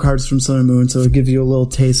no cards from Sun and Moon. So it'll give you a little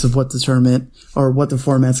taste of what the tournament or what the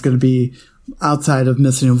format's going to be outside of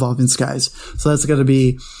Mist and Evolving Skies. So that's going to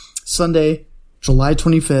be Sunday, July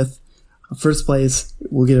 25th. First place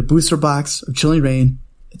will get a booster box of Chilling Reign.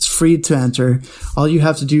 It's free to enter. All you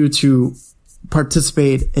have to do to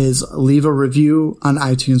participate is leave a review on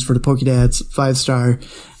iTunes for the Pokédads 5-star,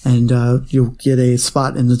 and you'll get a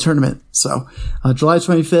spot in the tournament. So July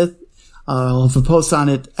 25th, I'll have a post on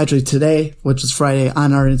it actually today, which is Friday,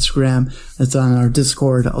 on our Instagram. It's on our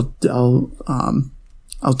Discord. I'll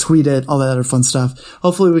tweet it, all that other fun stuff.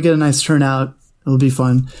 Hopefully we get a nice turnout. It'll be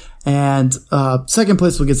fun. And second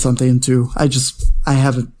place will get something too. I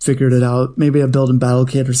haven't figured it out. Maybe a build and battle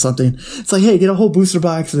kit or something. It's like, hey, get a whole booster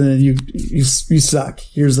box and then you suck.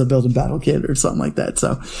 Here's a build and battle kit or something like that.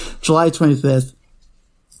 So July 25th.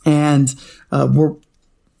 And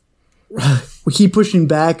we keep pushing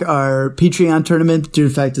back our Patreon tournament due to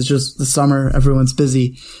the fact it's just the summer. Everyone's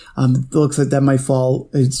busy. It looks like that might fall.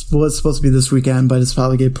 It was supposed to be this weekend, but it's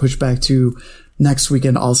probably getting pushed back to next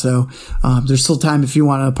weekend also. There's still time if you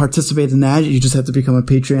want to participate in that. You just have to become a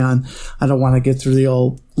Patreon. I don't want to get through the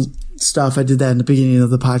old stuff. I did that in the beginning of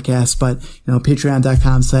the podcast, but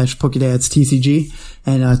patreon.com/PokédadsTCG,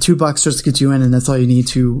 and $2 just gets you in, and that's all you need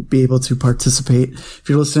to be able to participate. If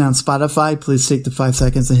you're listening on Spotify, please take the 5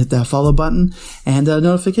 seconds and hit that follow button and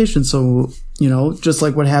notification. So, just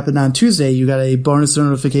like what happened on Tuesday, you got a bonus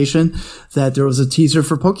notification that there was a teaser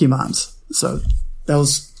for Pokemons. So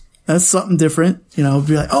that's something different, be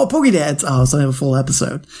like, oh, Pokédads. Oh, so I have a full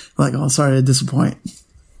episode. Like, oh, sorry to disappoint.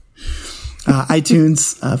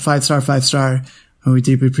 iTunes, 5-star. And we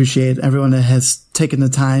deeply appreciate everyone that has taken the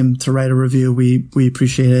time to write a review. We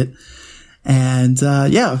appreciate it. And, I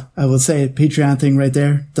would say Patreon thing right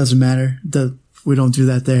there. Doesn't matter. We don't do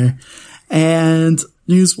that there. And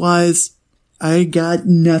news wise, I got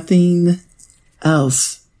nothing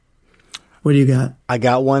else. What do you got? I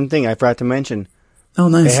got one thing I forgot to mention. Oh,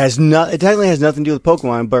 nice. It technically has nothing to do with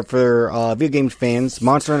Pokemon, but for video game fans,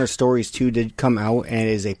 Monster Hunter Stories 2 did come out and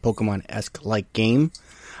is a Pokemon-esque like game.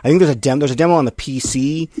 I think there's a demo on the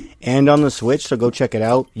PC and on the Switch, so go check it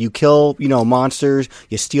out. You kill, monsters,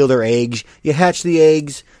 you steal their eggs, you hatch the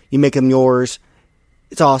eggs, you make them yours.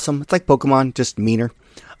 It's awesome. It's like Pokemon, just meaner.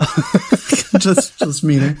 just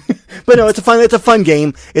meaner. But no, it's a fun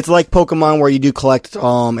game. It's like Pokemon where you do collect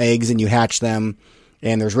eggs and you hatch them.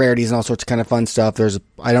 And there's rarities and all sorts of kind of fun stuff.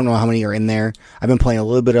 I don't know how many are in there. I've been playing a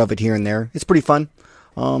little bit of it here and there. It's pretty fun.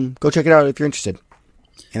 Go check it out if you're interested.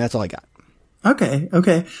 And that's all I got. Okay.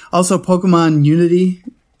 Also, Pokemon Unity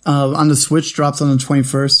on the Switch drops on the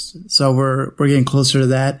 21st. So we're getting closer to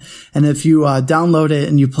that. And if you download it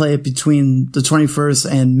and you play it between the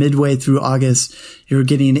 21st and midway through August, you're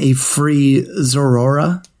getting a free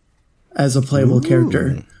Zorora as a playable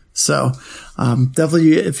character. So,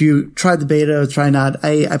 definitely, if you tried the beta, try not.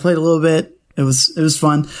 I played a little bit. It was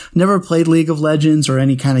fun. Never played League of Legends or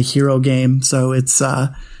any kind of hero game. So it's,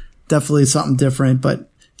 definitely something different, but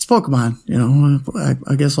it's Pokemon,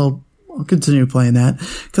 I guess I'll continue playing that.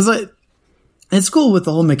 Cause it's cool with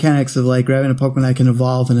the whole mechanics of like grabbing a Pokemon that can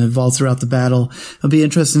evolve and evolve throughout the battle. It'll be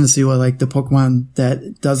interesting to see what like the Pokemon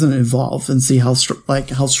that doesn't evolve and see how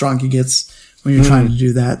strong he gets when you're trying to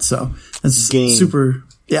do that. So it's super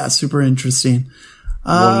interesting.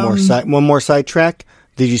 One more sidetrack.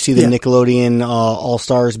 Did you see the Nickelodeon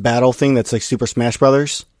All-Stars battle thing that's like Super Smash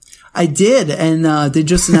Brothers? I did, and they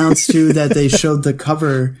just announced too that they showed the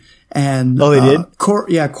cover, and they did?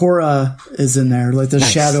 Korra is in there, like the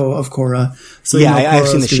shadow of Korra. So I've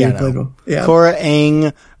seen the shadow. Yeah, Korra,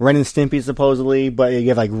 Aang, Ren and Stimpy supposedly, but you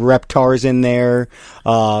have like Reptars in there.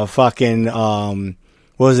 What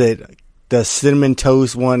was it? The Cinnamon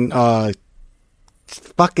Toast one.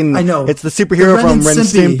 I know. It's the superhero from Ren and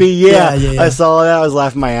Stimpy. Yeah. I saw that. I was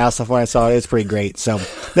laughing my ass off when I saw it. It's pretty great. So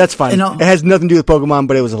that's fun. It has nothing to do with Pokemon,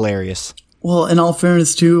 but it was hilarious. Well, in all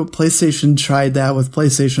fairness too, PlayStation tried that with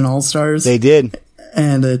PlayStation All-Stars. They did.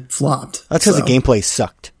 And it flopped. That's because the gameplay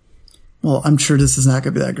sucked. Well, I'm sure this is not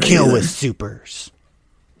going to be that great. Kill either. with supers.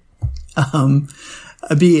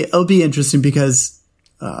 It'll be interesting because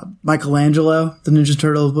Michelangelo, the Ninja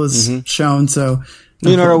Turtle, was shown. So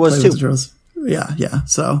Leonardo was too. Yeah.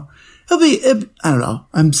 So it'll be. I don't know.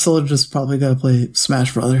 I'm still just probably gonna play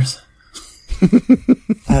Smash Brothers. I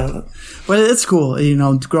don't know, but it's cool.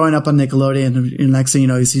 Growing up on Nickelodeon, and next thing you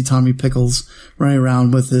know, you see Tommy Pickles running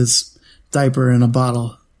around with his diaper in a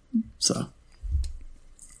bottle. So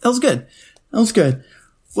that was good.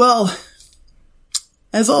 Well,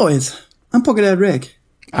 as always, I'm Pokédad Rick.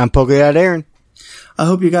 I'm Pokédad Aaron. I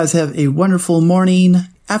hope you guys have a wonderful morning,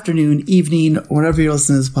 afternoon, evening, whenever you're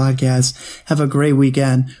listening to this podcast. Have a great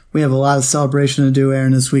weekend. We have a lot of celebration to do,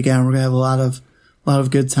 Aaron, this weekend. We're going to have a lot of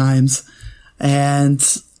good times. And,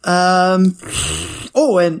 and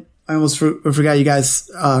I almost forgot you guys,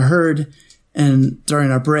 heard, and during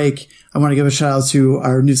our break, I want to give a shout out to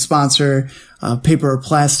our new sponsor, Paper or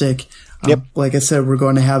Plastic. Yep. Like I said, we're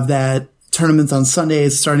going to have that tournament on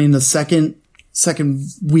Sundays starting the second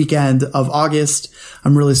weekend of August.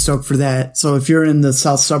 I'm really stoked for that. So if you're in the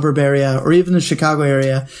South Suburb area or even the Chicago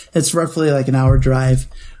area, it's roughly like an hour drive.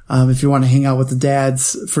 If you want to hang out with the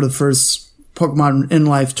dads for the first Pokemon in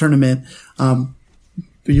Life tournament,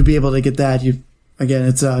 you'll be able to get that. Again,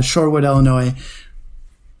 it's Shorewood, Illinois. I'm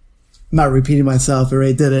not repeating myself. I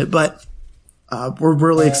already did it, but we're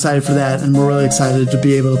really excited for that, and we're really excited to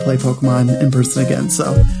be able to play Pokemon in person again.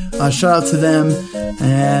 So shout out to them.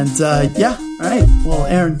 And yeah, all right. Well,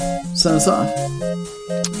 Aaron, send us off.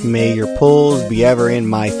 May your pulls be ever in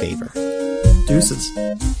my favor. Deuces.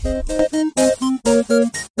 All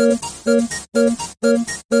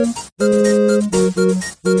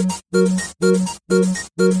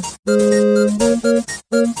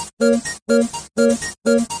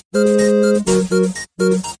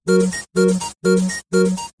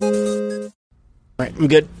right, I'm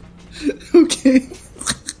good. Okay.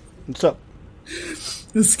 What's up?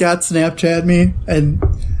 Scott Snapchat me, and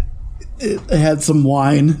it had some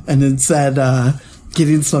wine, and it said,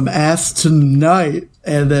 getting some ass tonight.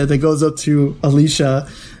 And then it goes up to Alicia,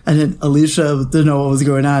 and then Alicia didn't know what was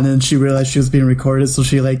going on, and she realized she was being recorded, so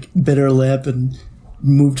she like bit her lip and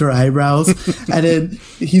moved her eyebrows. And then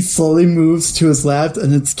he slowly moves to his left,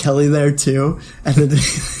 and it's Kelly there too. And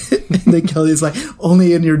then Kelly's like,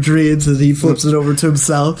 only in your dreams. And he flips it over to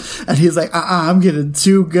himself, and he's like, I'm getting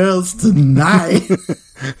 2 girls tonight.